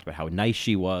people always talked about how nice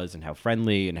she was and how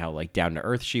friendly and how like down to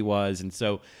earth she was. And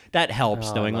so that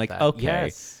helps, knowing like, that.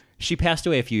 Okay, she passed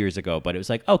away a few years ago, but it was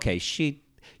like, okay, she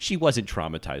wasn't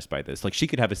traumatized by this. Like, she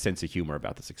could have a sense of humor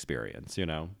about this experience, you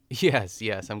know? Yes.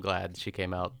 I'm glad she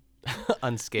came out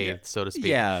unscathed, so to speak.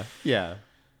 Yeah.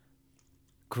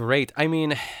 Great. I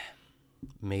mean,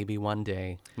 maybe one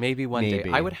day.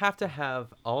 I would have to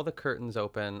have all the curtains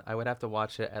open. I would have to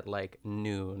watch it at like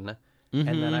noon.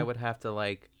 And then I would have to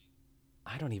like,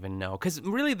 I don't even know. Because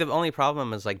really the only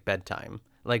problem is like bedtime.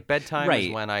 Like bedtime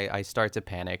is when I start to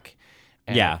panic.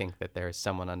 And I think that there's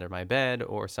someone under my bed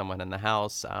or someone in the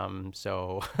house.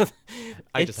 So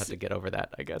I just have to get over that,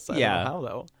 I guess. I don't know how,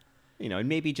 though. You know, and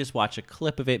maybe just watch a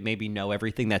clip of it, maybe know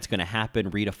everything that's going to happen,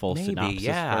 read a full synopsis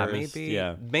first.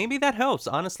 Maybe that helps.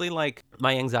 Honestly, like,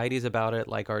 my anxieties about it,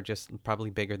 like, are just probably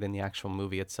bigger than the actual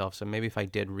movie itself. So maybe if I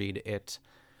did read it,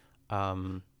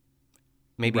 read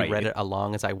it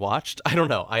along as I watched. I don't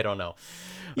know.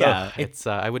 Yeah. It's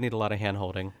I would need a lot of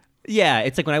hand-holding. Yeah,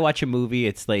 it's like when I watch a movie,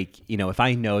 it's like, you know, if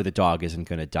I know the dog isn't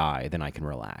going to die, then I can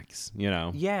relax, you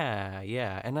know?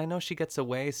 Yeah. And I know she gets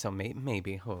away, so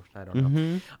maybe. Oh, I don't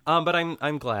know. But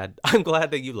I'm glad. I'm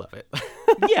glad that you love it.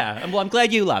 Yeah, well, I'm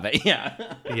glad you love it,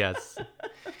 yeah. Yes.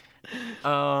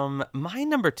 My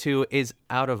number 2 is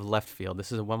out of left field.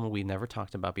 This is one we never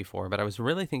talked about before, but I was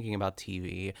really thinking about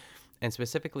TV, and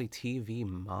specifically TV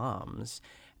moms.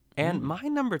 And my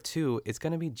number 2 is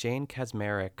going to be Jane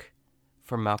Kaczmarek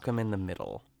for Malcolm in the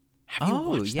Middle. Have you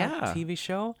watched that TV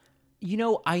show? You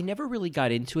know, I never really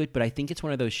got into it, but I think it's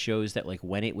one of those shows that, like,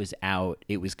 when it was out,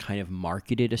 it was kind of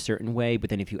marketed a certain way, but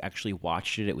then if you actually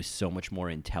watched it, it was so much more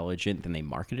intelligent than they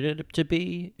marketed it to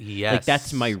be. Yes. Like,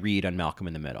 that's my read on Malcolm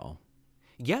in the Middle.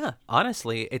 Yeah,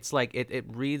 honestly, it's like, it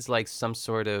reads like some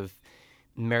sort of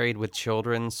Married with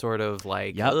Children, sort of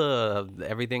like,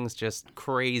 everything's just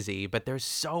crazy, but there's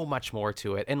so much more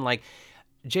to it. And, like,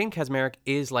 Jane Kaczmarek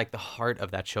is like the heart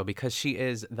of that show because she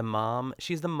is the mom.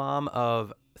 She's the mom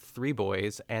of three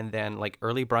boys, and then like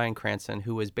early Bryan Cranston,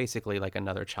 who is basically like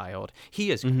another child.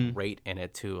 He is great in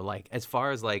it too. Like as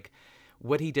far as like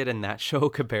what he did in that show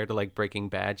compared to like Breaking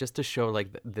Bad, just to show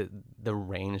like the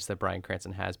range that Bryan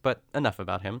Cranston has. But enough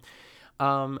about him.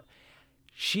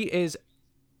 She is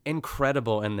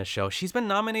incredible in the show. She's been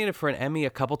nominated for an Emmy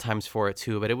a couple times for it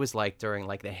too, but it was like during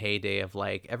like the heyday of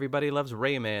like Everybody Loves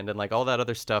Raymond and like all that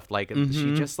other stuff. Like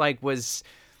she just like was,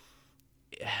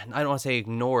 I don't want to say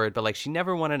ignored, but like she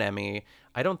never won an Emmy.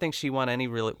 I don't think she won any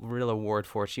real award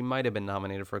for it. She might have been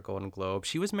nominated for a Golden Globe.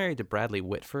 She was married to Bradley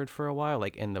Whitford for a while,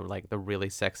 like in the really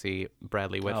sexy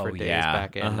Bradley Whitford days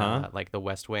back in like The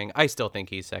West Wing. I still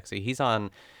think he's sexy. He's on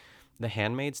The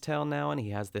Handmaid's Tale now, and he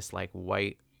has this like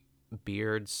white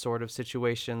beard sort of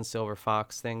situation, silver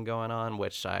fox thing going on,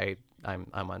 which I'm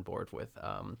on board with.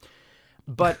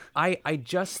 But I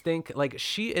just think like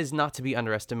she is not to be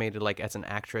underestimated like as an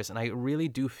actress, and I really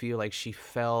do feel like she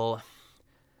fell.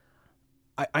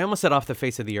 I almost said off the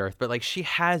face of the earth, but like she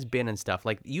has been in stuff.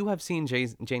 Like you have seen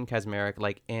Jane Kaczmarek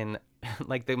like in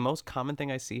like the most common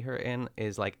thing I see her in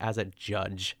is like as a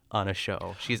judge on a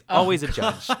show. She's always a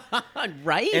judge.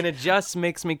 Right? And it just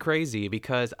makes me crazy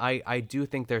because I do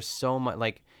think there's so much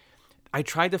like I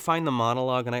tried to find the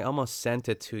monologue and I almost sent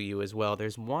it to you as well.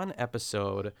 There's one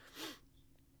episode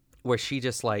where she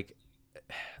just like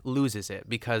loses it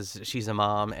because she's a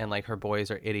mom and like her boys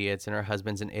are idiots and her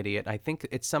husband's an idiot. I think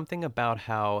it's something about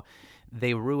how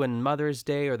they ruin Mother's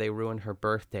Day or they ruin her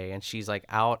birthday, and she's like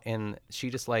out and she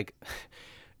just like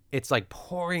it's like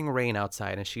pouring rain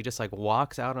outside and she just like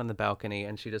walks out on the balcony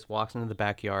and she just walks into the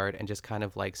backyard and just kind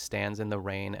of like stands in the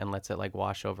rain and lets it like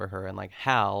wash over her, and like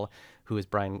Hal, who is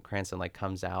Bryan Cranston, like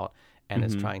comes out and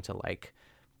is trying to like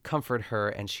comfort her,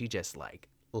 and she just like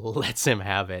lets him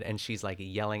have it, and she's like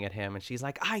yelling at him and she's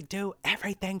like, I do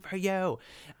everything for you,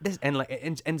 this and like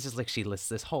and it's just like she lists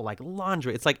this whole like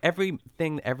laundry. It's like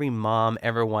everything every mom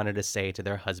ever wanted to say to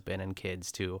their husband and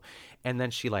kids too. And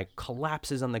then she like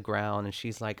collapses on the ground and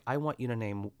she's like, I want you to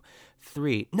name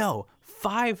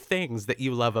 5 things that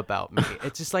you love about me.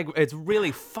 It's just like it's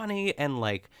really funny and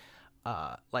like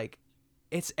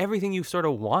it's everything you sort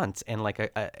of want, and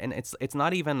like and it's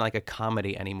not even like a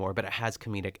comedy anymore, but it has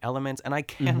comedic elements, and I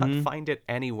cannot find it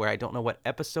anywhere. I don't know what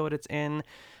episode it's in.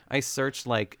 I searched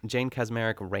like Jane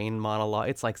Kaczmarek rain monologue.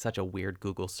 It's like such a weird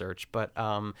Google search, but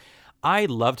I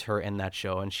loved her in that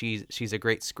show, and she's a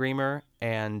great screamer,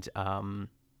 and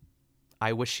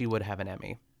I wish she would have an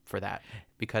Emmy for that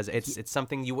because it's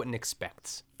something you wouldn't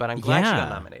expect. But I'm glad she got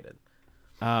nominated.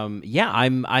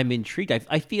 I'm intrigued.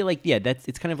 I feel like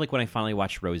it's kind of like when I finally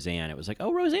watched Roseanne. It was like,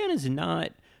 oh, Roseanne is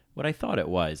not what I thought it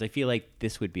was. I feel like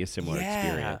this would be a similar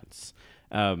experience.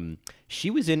 She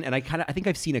was in, and I think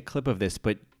I've seen a clip of this,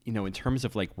 but you know, in terms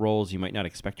of like roles you might not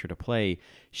expect her to play,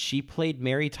 she played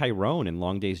Mary Tyrone in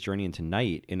Long Day's Journey into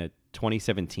Night in a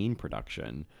 2017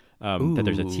 production that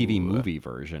there's a TV movie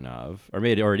version of, or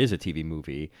it is a TV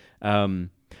movie.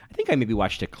 I think I maybe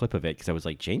watched a clip of it because I was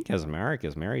like, Jane Kaczmarek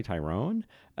is Mary Tyrone.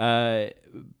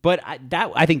 But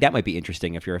I think that might be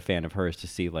interesting if you're a fan of hers to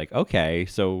see like, okay,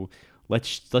 so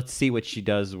let's see what she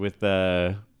does with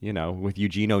with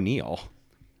Eugene O'Neill.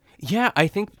 Yeah, I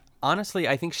think honestly,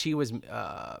 I think she was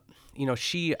I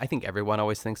think everyone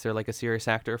always thinks they're like a serious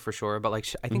actor for sure, but like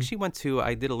I think she went to,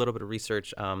 I did a little bit of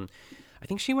research. I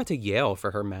think she went to Yale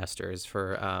for her master's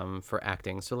for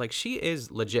acting. So like she is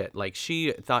legit. Like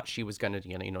she thought she was gonna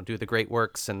do the great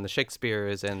works and the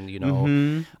Shakespeare's and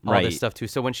all this stuff too.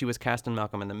 So when she was cast in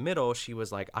Malcolm in the Middle, she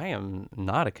was like, I am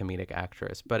not a comedic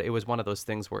actress, but it was one of those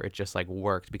things where it just like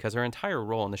worked because her entire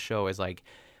role in the show is like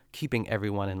keeping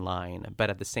everyone in line, but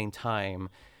at the same time,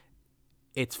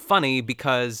 it's funny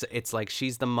because it's like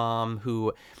she's the mom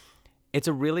who.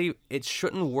 It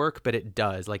shouldn't work, but it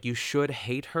does. Like, you should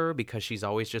hate her because she's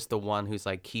always just the one who's,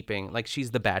 like, like,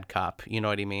 she's the bad cop, you know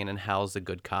what I mean? And Hal's the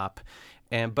good cop.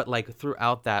 But, like,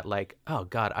 throughout that, like, oh,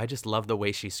 God, I just love the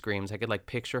way she screams. I could, like,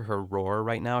 picture her roar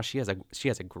right now. She has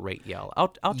a great yell.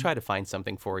 I'll try to find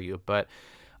something for you, but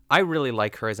I really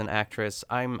like her as an actress.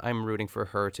 I'm rooting for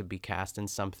her to be cast in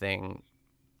something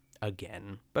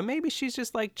again. But maybe she's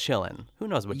just, like, chilling. Who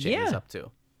knows what Jane is up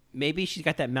to? Maybe she's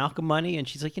got that Malcolm money and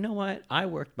she's like, you know what? I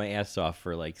worked my ass off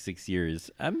for like 6 years.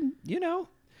 Now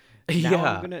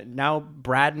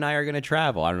Brad and I are going to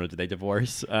travel. I don't know. Did they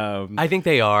divorce? I think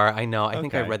they are. I know. I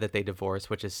think I read that they divorced,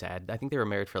 which is sad. I think they were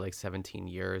married for like 17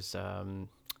 years. I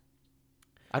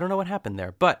don't know what happened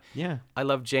there, but yeah, I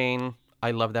love Jane.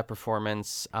 I love that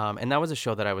performance. And that was a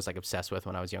show that I was like obsessed with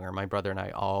when I was younger. My brother and I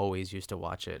always used to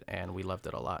watch it and we loved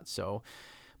it a lot. So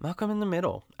Malcolm in the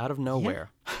Middle, out of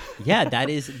nowhere. Yeah. Yeah, that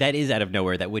is out of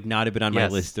nowhere. That would not have been on my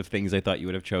Yes. list of things I thought you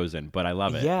would have chosen, but I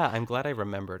love it. Yeah, I'm glad I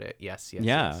remembered it. Yes. Yeah.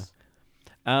 Yes.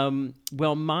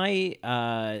 Well, my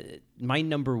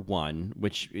number one,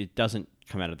 which it doesn't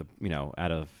come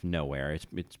out of nowhere.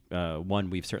 It's one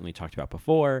we've certainly talked about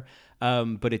before.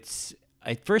 But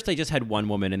at first I just had one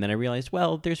woman, and then I realized,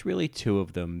 well, there's really two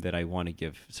of them that I want to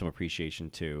give some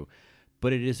appreciation to.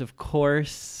 But it is, of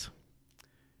course,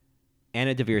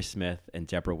 Anna Deavere Smith and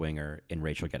Deborah Winger in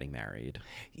Rachel Getting Married.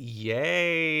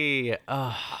 Yay!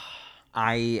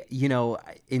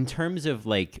 In terms of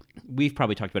we've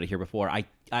probably talked about it here before.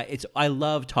 I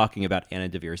love talking about Anna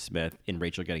Deavere Smith in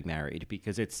Rachel Getting Married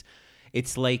because it's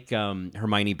like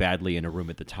Hermione Badley in A Room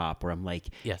at the Top, where I'm like,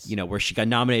 yes, where she got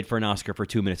nominated for an Oscar for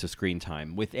 2 minutes of screen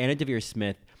time. With Anna Deavere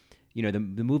Smith,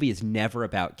 the movie is never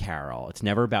about Carol. It's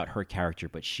never about her character,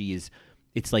 but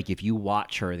it's like if you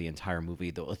watch her the entire movie,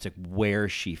 it's like where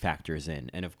she factors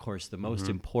in. And of course, the most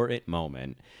important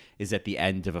moment is at the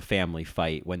end of a family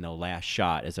fight when the last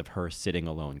shot is of her sitting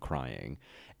alone crying.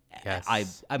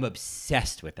 Yes. I'm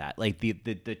obsessed with that. Like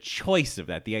the choice of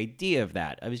that, the idea of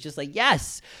that. I was just like,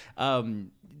 yes. The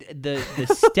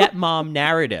stepmom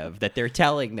narrative that they're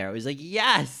telling there. I was like,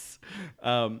 yes.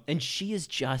 And she is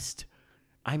just,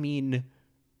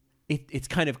 it's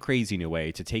kind of crazy in a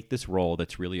way to take this role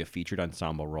that's really a featured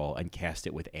ensemble role and cast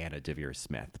it with Anna Deavere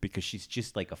Smith because she's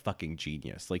just like a fucking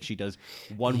genius. Like she does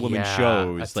one-woman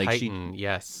shows. A titan,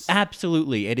 yes.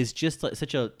 Absolutely. It is just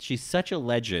she's such a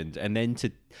legend. And then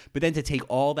to take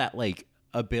all that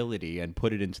ability and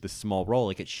put it into the small role,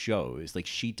 it shows.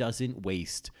 She doesn't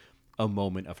waste a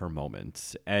moment of her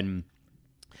moments. And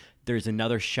there's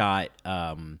another shot,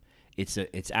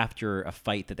 it's after a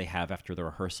fight that they have after the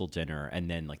rehearsal dinner, and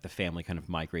then the family kind of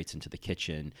migrates into the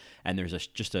kitchen, and there's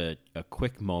just a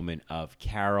quick moment of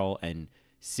Carol and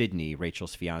Sydney,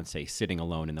 Rachel's fiance, sitting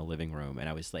alone in the living room, and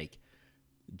I was like,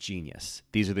 genius.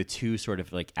 These are the two sort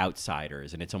of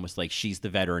outsiders, and it's almost like she's the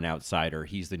veteran outsider,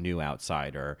 he's the new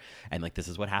outsider, and this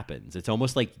is what happens. It's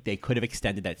almost like they could have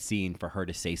extended that scene for her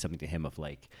to say something to him of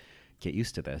get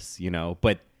used to this,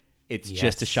 but it's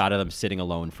just a shot of them sitting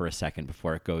alone for a second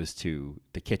before it goes to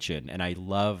the kitchen. And I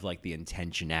love the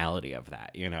intentionality of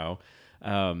that,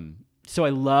 So I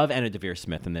love Anna Deavere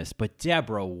Smith in this, but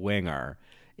Deborah Winger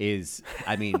is,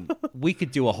 we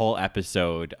could do a whole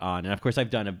episode on, and of course I've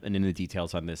done an in the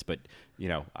details on this, but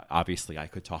obviously I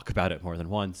could talk about it more than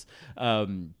once.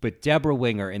 But Deborah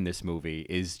Winger in this movie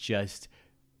is just,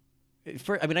 I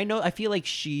feel like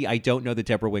I don't know the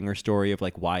Deborah Winger story of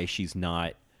why she's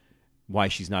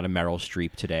not a Meryl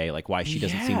Streep today, why she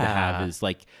doesn't seem to have is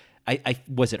I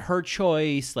was it her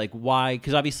choice, why?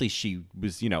 Because obviously she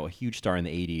was a huge star in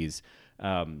the 80s,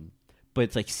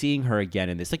 but it's seeing her again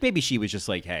in this, maybe she was just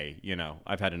hey,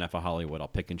 I've had enough of Hollywood, I'll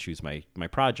pick and choose my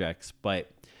projects, but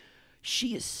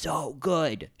she is so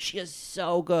good,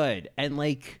 and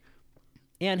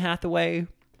Anne Hathaway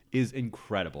is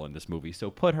incredible in this movie, so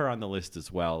put her on the list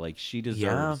as well. She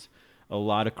deserves a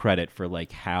lot of credit for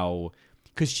how.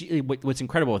 Because what's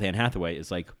incredible with Anne Hathaway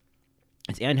is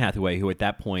it's Anne Hathaway who at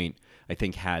that point I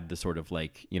think had the sort of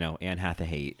Anne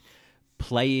Hathaway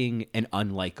playing an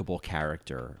unlikable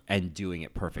character and doing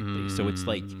it perfectly. So it's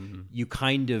you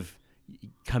kind of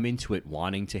come into it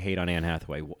wanting to hate on Anne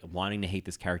Hathaway, wanting to hate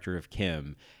this character of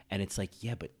Kim, and it's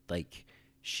yeah, but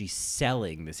she's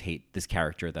selling this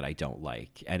character that I don't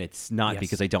like, and it's not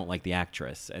because I don't like the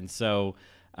actress. And so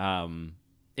I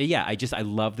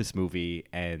love this movie,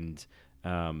 and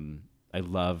I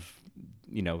love,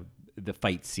 the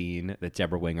fight scene that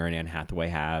Deborah Winger and Anne Hathaway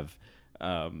have.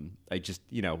 I just,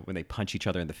 when they punch each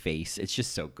other in the face, it's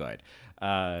just so good.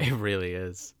 It really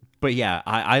is. But yeah,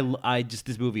 I just,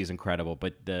 this movie is incredible.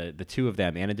 But the two of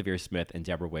them, Anna Deavere Smith and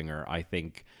Deborah Winger, I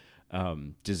think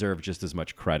deserve just as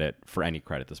much credit for any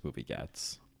credit this movie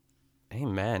gets.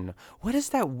 Amen. What is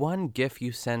that one GIF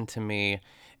you send to me?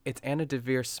 It's Anna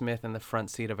Deavere Smith in the front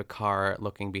seat of a car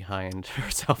looking behind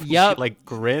herself. Yep. She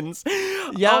grins.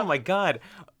 Yep. Oh my God.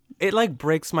 It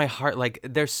breaks my heart.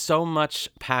 There's so much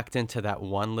packed into that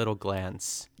one little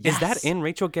glance. Yes. Is that in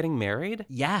Rachel Getting Married?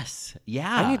 Yes.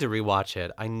 Yeah. I need to rewatch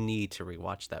it. I need to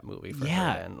rewatch that movie for her.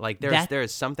 And there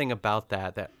is something about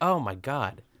that oh my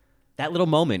God. That little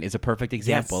moment is a perfect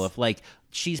example of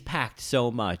she's packed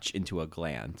so much into a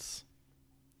glance.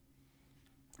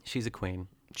 She's a queen.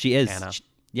 She is. Anna.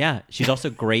 She's also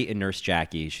great in Nurse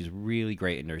Jackie. She's really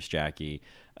great in Nurse Jackie.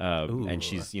 And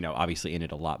she's, obviously in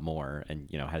it a lot more and,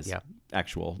 has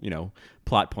actual,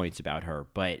 plot points about her.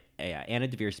 But Anna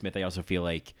Deavere Smith, I also feel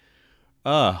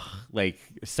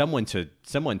someone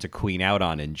to queen out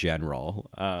on in general.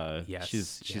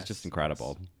 She's just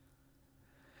incredible.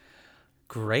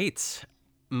 Great.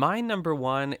 My number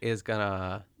one is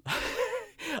gonna.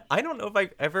 I don't know if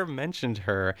I've ever mentioned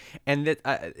her, and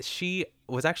that she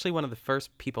was actually one of the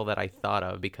first people that I thought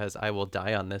of because I will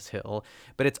die on this hill.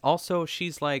 But it's also she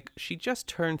just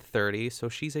turned 30, so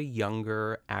she's a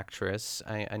younger actress.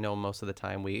 I know most of the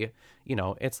time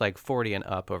it's like 40 and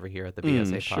up over here at the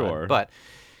BSA pod. Sure. But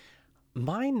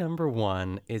my number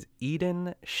one is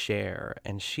Eden Sher,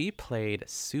 and she played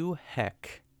Sue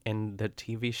Heck in the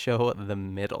TV show The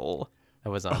Middle. I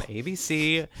was on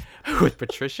ABC with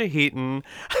Patricia Heaton.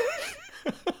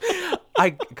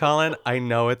 Colin, I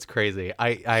know it's crazy.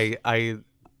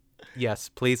 Yes,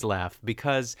 please laugh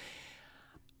because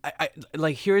I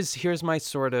like here's my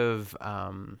sort of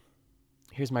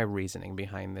here's my reasoning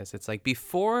behind this. It's like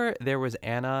before there was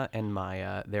Anna and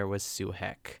Maya, there was Sue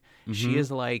Heck. Mm-hmm. She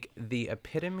is like the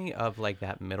epitome of like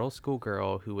that middle school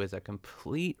girl who is a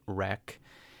complete wreck,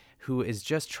 who is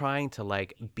just trying to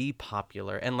like be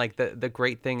popular. And like the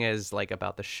great thing is like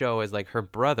about the show is like her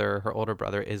older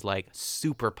brother is like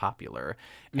super popular,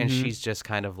 and she's just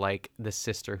kind of like the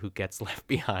sister who gets left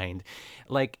behind.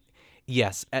 Like,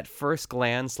 yes, at first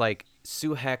glance, like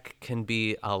Sue Heck can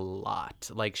be a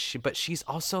lot, like but she's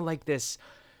also like this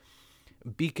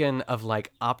beacon of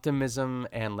like optimism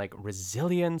and like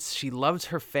resilience. She loves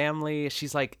her family.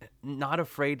 She's like not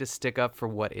afraid to stick up for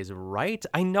what is right.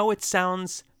 I know it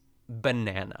sounds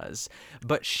bananas,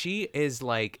 but she is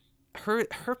like her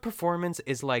performance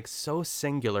is like so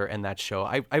singular in that show.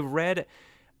 I read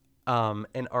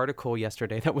an article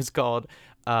yesterday that was called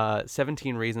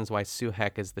 17 Reasons Why Sue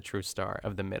Heck is the True Star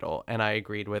of The Middle, and I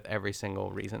agreed with every single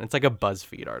reason. It's like a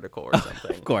BuzzFeed article or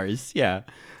something. Of course, yeah.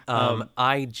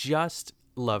 I just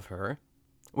love her.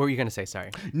 What were you gonna say?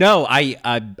 Sorry. No,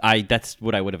 I that's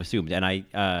what I would have assumed, and I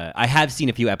have seen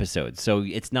a few episodes, so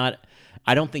it's not.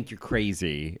 I don't think you're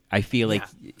crazy. I feel like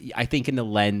I think in the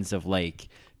lens of like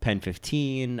Pen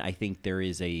 15, I think there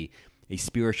is a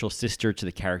spiritual sister to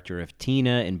the character of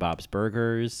Tina in Bob's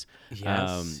Burgers.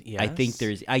 Yes. I think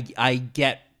there's I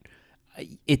get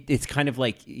it. It's kind of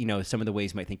like some of the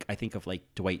ways I think of like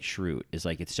Dwight Schrute is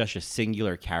like it's just a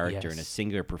singular character and a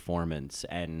singular performance,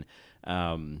 and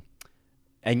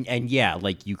yeah,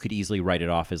 like you could easily write it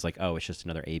off as like, oh, it's just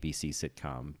another ABC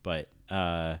sitcom, but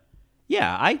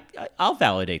yeah, I'll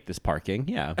validate this parking.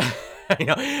 Yeah. I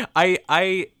know.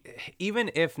 I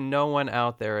even if no one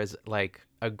out there is like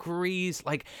agrees,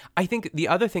 like I think the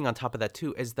other thing on top of that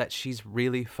too is that she's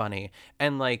really funny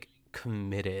and like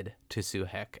committed to Sue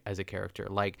Heck as a character.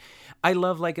 Like I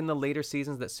love like in the later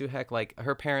seasons that Sue Heck, like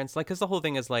her parents, like because the whole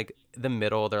thing is like the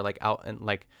middle, they're like out in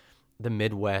like the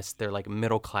Midwest, they're like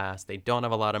middle class, they don't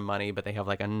have a lot of money, but they have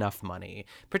like enough money.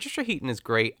 Patricia Heaton is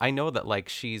great. I know that like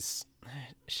she's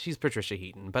Patricia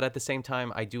Heaton, but at the same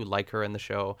time I do like her in the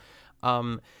show.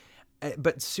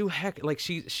 But Sue Heck, like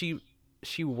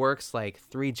she works like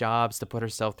 3 jobs to put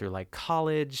herself through like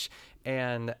college,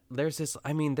 and there's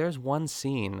one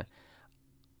scene,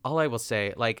 all I will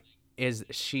say like is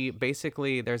she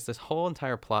basically, there's this whole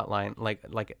entire plot line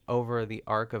like over the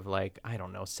arc of like, I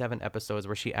don't know, 7 episodes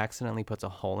where she accidentally puts a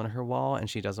hole in her wall and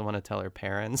she doesn't want to tell her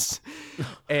parents.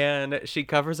 And she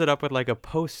covers it up with like a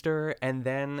poster, and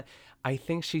then I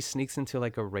think she sneaks into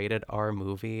like a rated R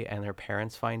movie and her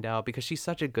parents find out because she's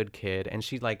such a good kid, and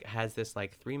she like has this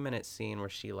like 3-minute scene where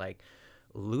she like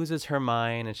loses her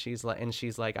mind, and she's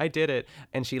like I did it,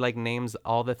 and she like names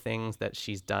all the things that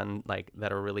she's done like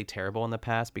that are really terrible in the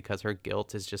past because her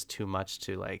guilt is just too much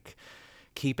to like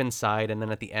keep inside. And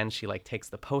then at the end she like takes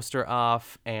the poster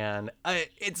off, and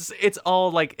it's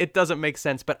all like it doesn't make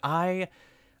sense, but I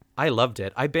loved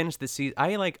it. I binged the season.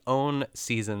 I like own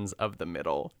seasons of The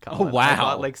Middle. Colin. Oh wow! I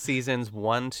bought like seasons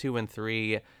 1, 2, and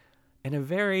 3 in a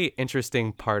very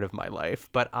interesting part of my life.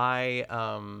 But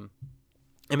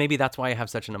and maybe that's why I have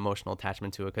such an emotional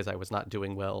attachment to it, because I was not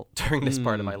doing well during this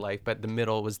part of my life. But The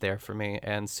Middle was there for me,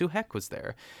 and Sue Heck was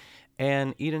there.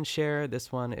 And Eden Sher,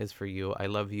 this one is for you. I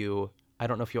love you. I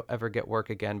don't know if you'll ever get work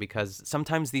again, because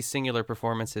sometimes these singular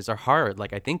performances are hard.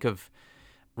 Like I think of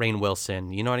Rainn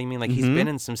Wilson, you know what I mean? Like he's been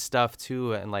in some stuff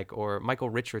too, and like, or Michael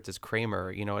Richards as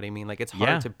Kramer, you know what I mean? Like it's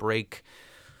hard to break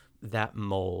that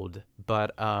mold.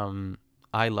 But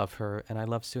I love her, and I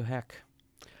love Sue Heck.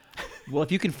 Well,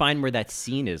 if you can find where that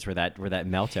scene is, where that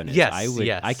meltdown is, yes,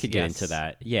 I could get into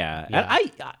that. Yeah.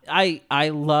 Yeah. I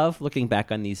love looking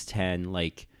back on these 10.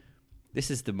 Like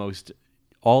this is the most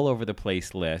all over the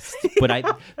place list,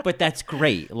 but that's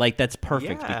great. Like that's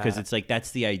perfect because it's like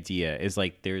that's the idea is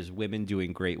like there's women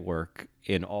doing great work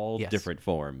in all different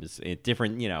forms,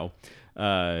 different.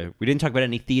 We didn't talk about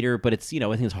any theater, but it's I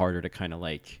think it's harder to kind of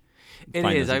like. It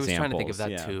find is. those I was trying to think of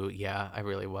that examples. too. Yeah, I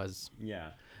really was.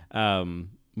 Yeah.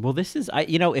 Well, this is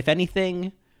if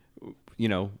anything,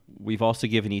 we've also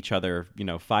given each other,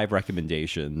 5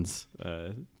 recommendations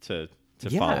to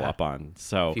follow up on.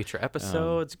 So future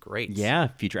episodes, great. Yeah,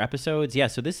 future episodes. Yeah,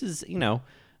 so this is,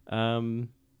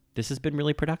 this has been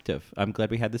really productive. I'm glad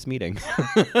we had this meeting.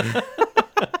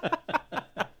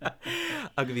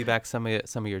 I'll give you back some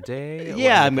of your day.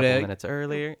 Yeah, I'm gonna minutes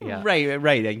earlier. Yeah,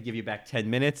 right. I can give you back 10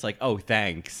 minutes. Like, oh,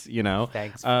 thanks.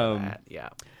 Thanks for that. Yeah.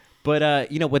 But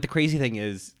what the crazy thing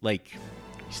is, like,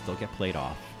 we still get played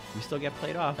off.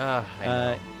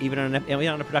 Even on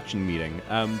a production meeting.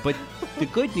 But the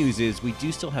good news is we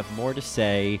do still have more to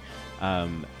say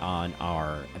on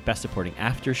our Best Supporting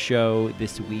After show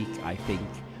this week. I think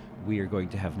we are going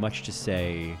to have much to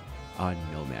say on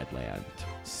Nomadland.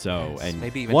 So, yes, and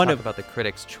maybe even talk about the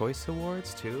Critics' Choice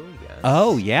Awards too. Yes.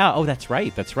 Oh yeah. Oh, that's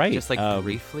right. Just like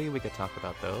briefly, we could talk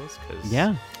about those because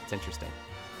it's interesting.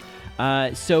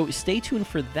 So stay tuned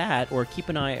for that, or keep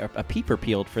a peeper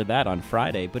peeled for that on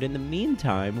Friday. But in the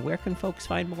meantime, where can folks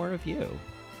find more of you?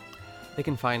 They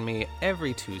can find me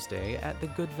every Tuesday at The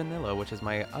Good Vanilla, which is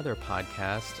my other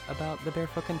podcast about the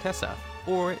Barefoot Contessa.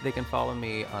 Or they can follow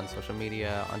me on social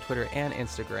media, on Twitter and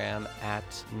Instagram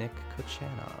at Nick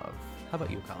Kuchanov. How about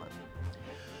you, Colin?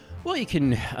 Well, you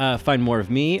can find more of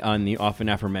me on the often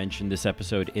aforementioned this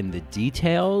episode in the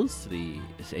details,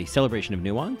 a celebration of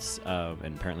nuance,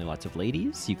 and apparently lots of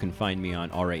ladies. You can find me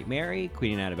on All Right Mary,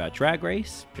 Queen and Out About Drag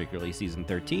Race, particularly season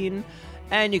 13.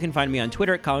 And you can find me on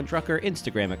Twitter at Colin Drucker,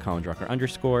 Instagram at Colin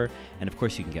Drucker_. And of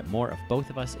course, you can get more of both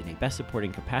of us in a best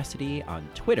supporting capacity on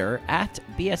Twitter at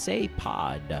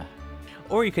BSAPod.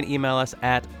 Or you can email us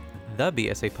at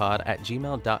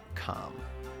thebsapod@gmail.com.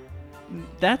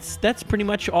 That's pretty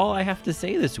much all I have to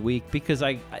say this week, because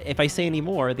if I say any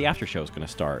more, the after show is going to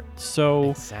start.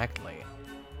 So exactly.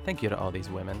 Thank you to all these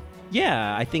women.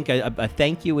 Yeah, I think a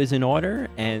thank you is in order,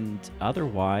 and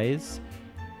otherwise,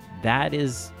 that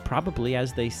is probably,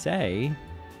 as they say,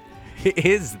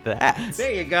 is that.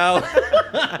 There you go.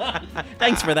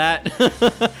 Thanks for that.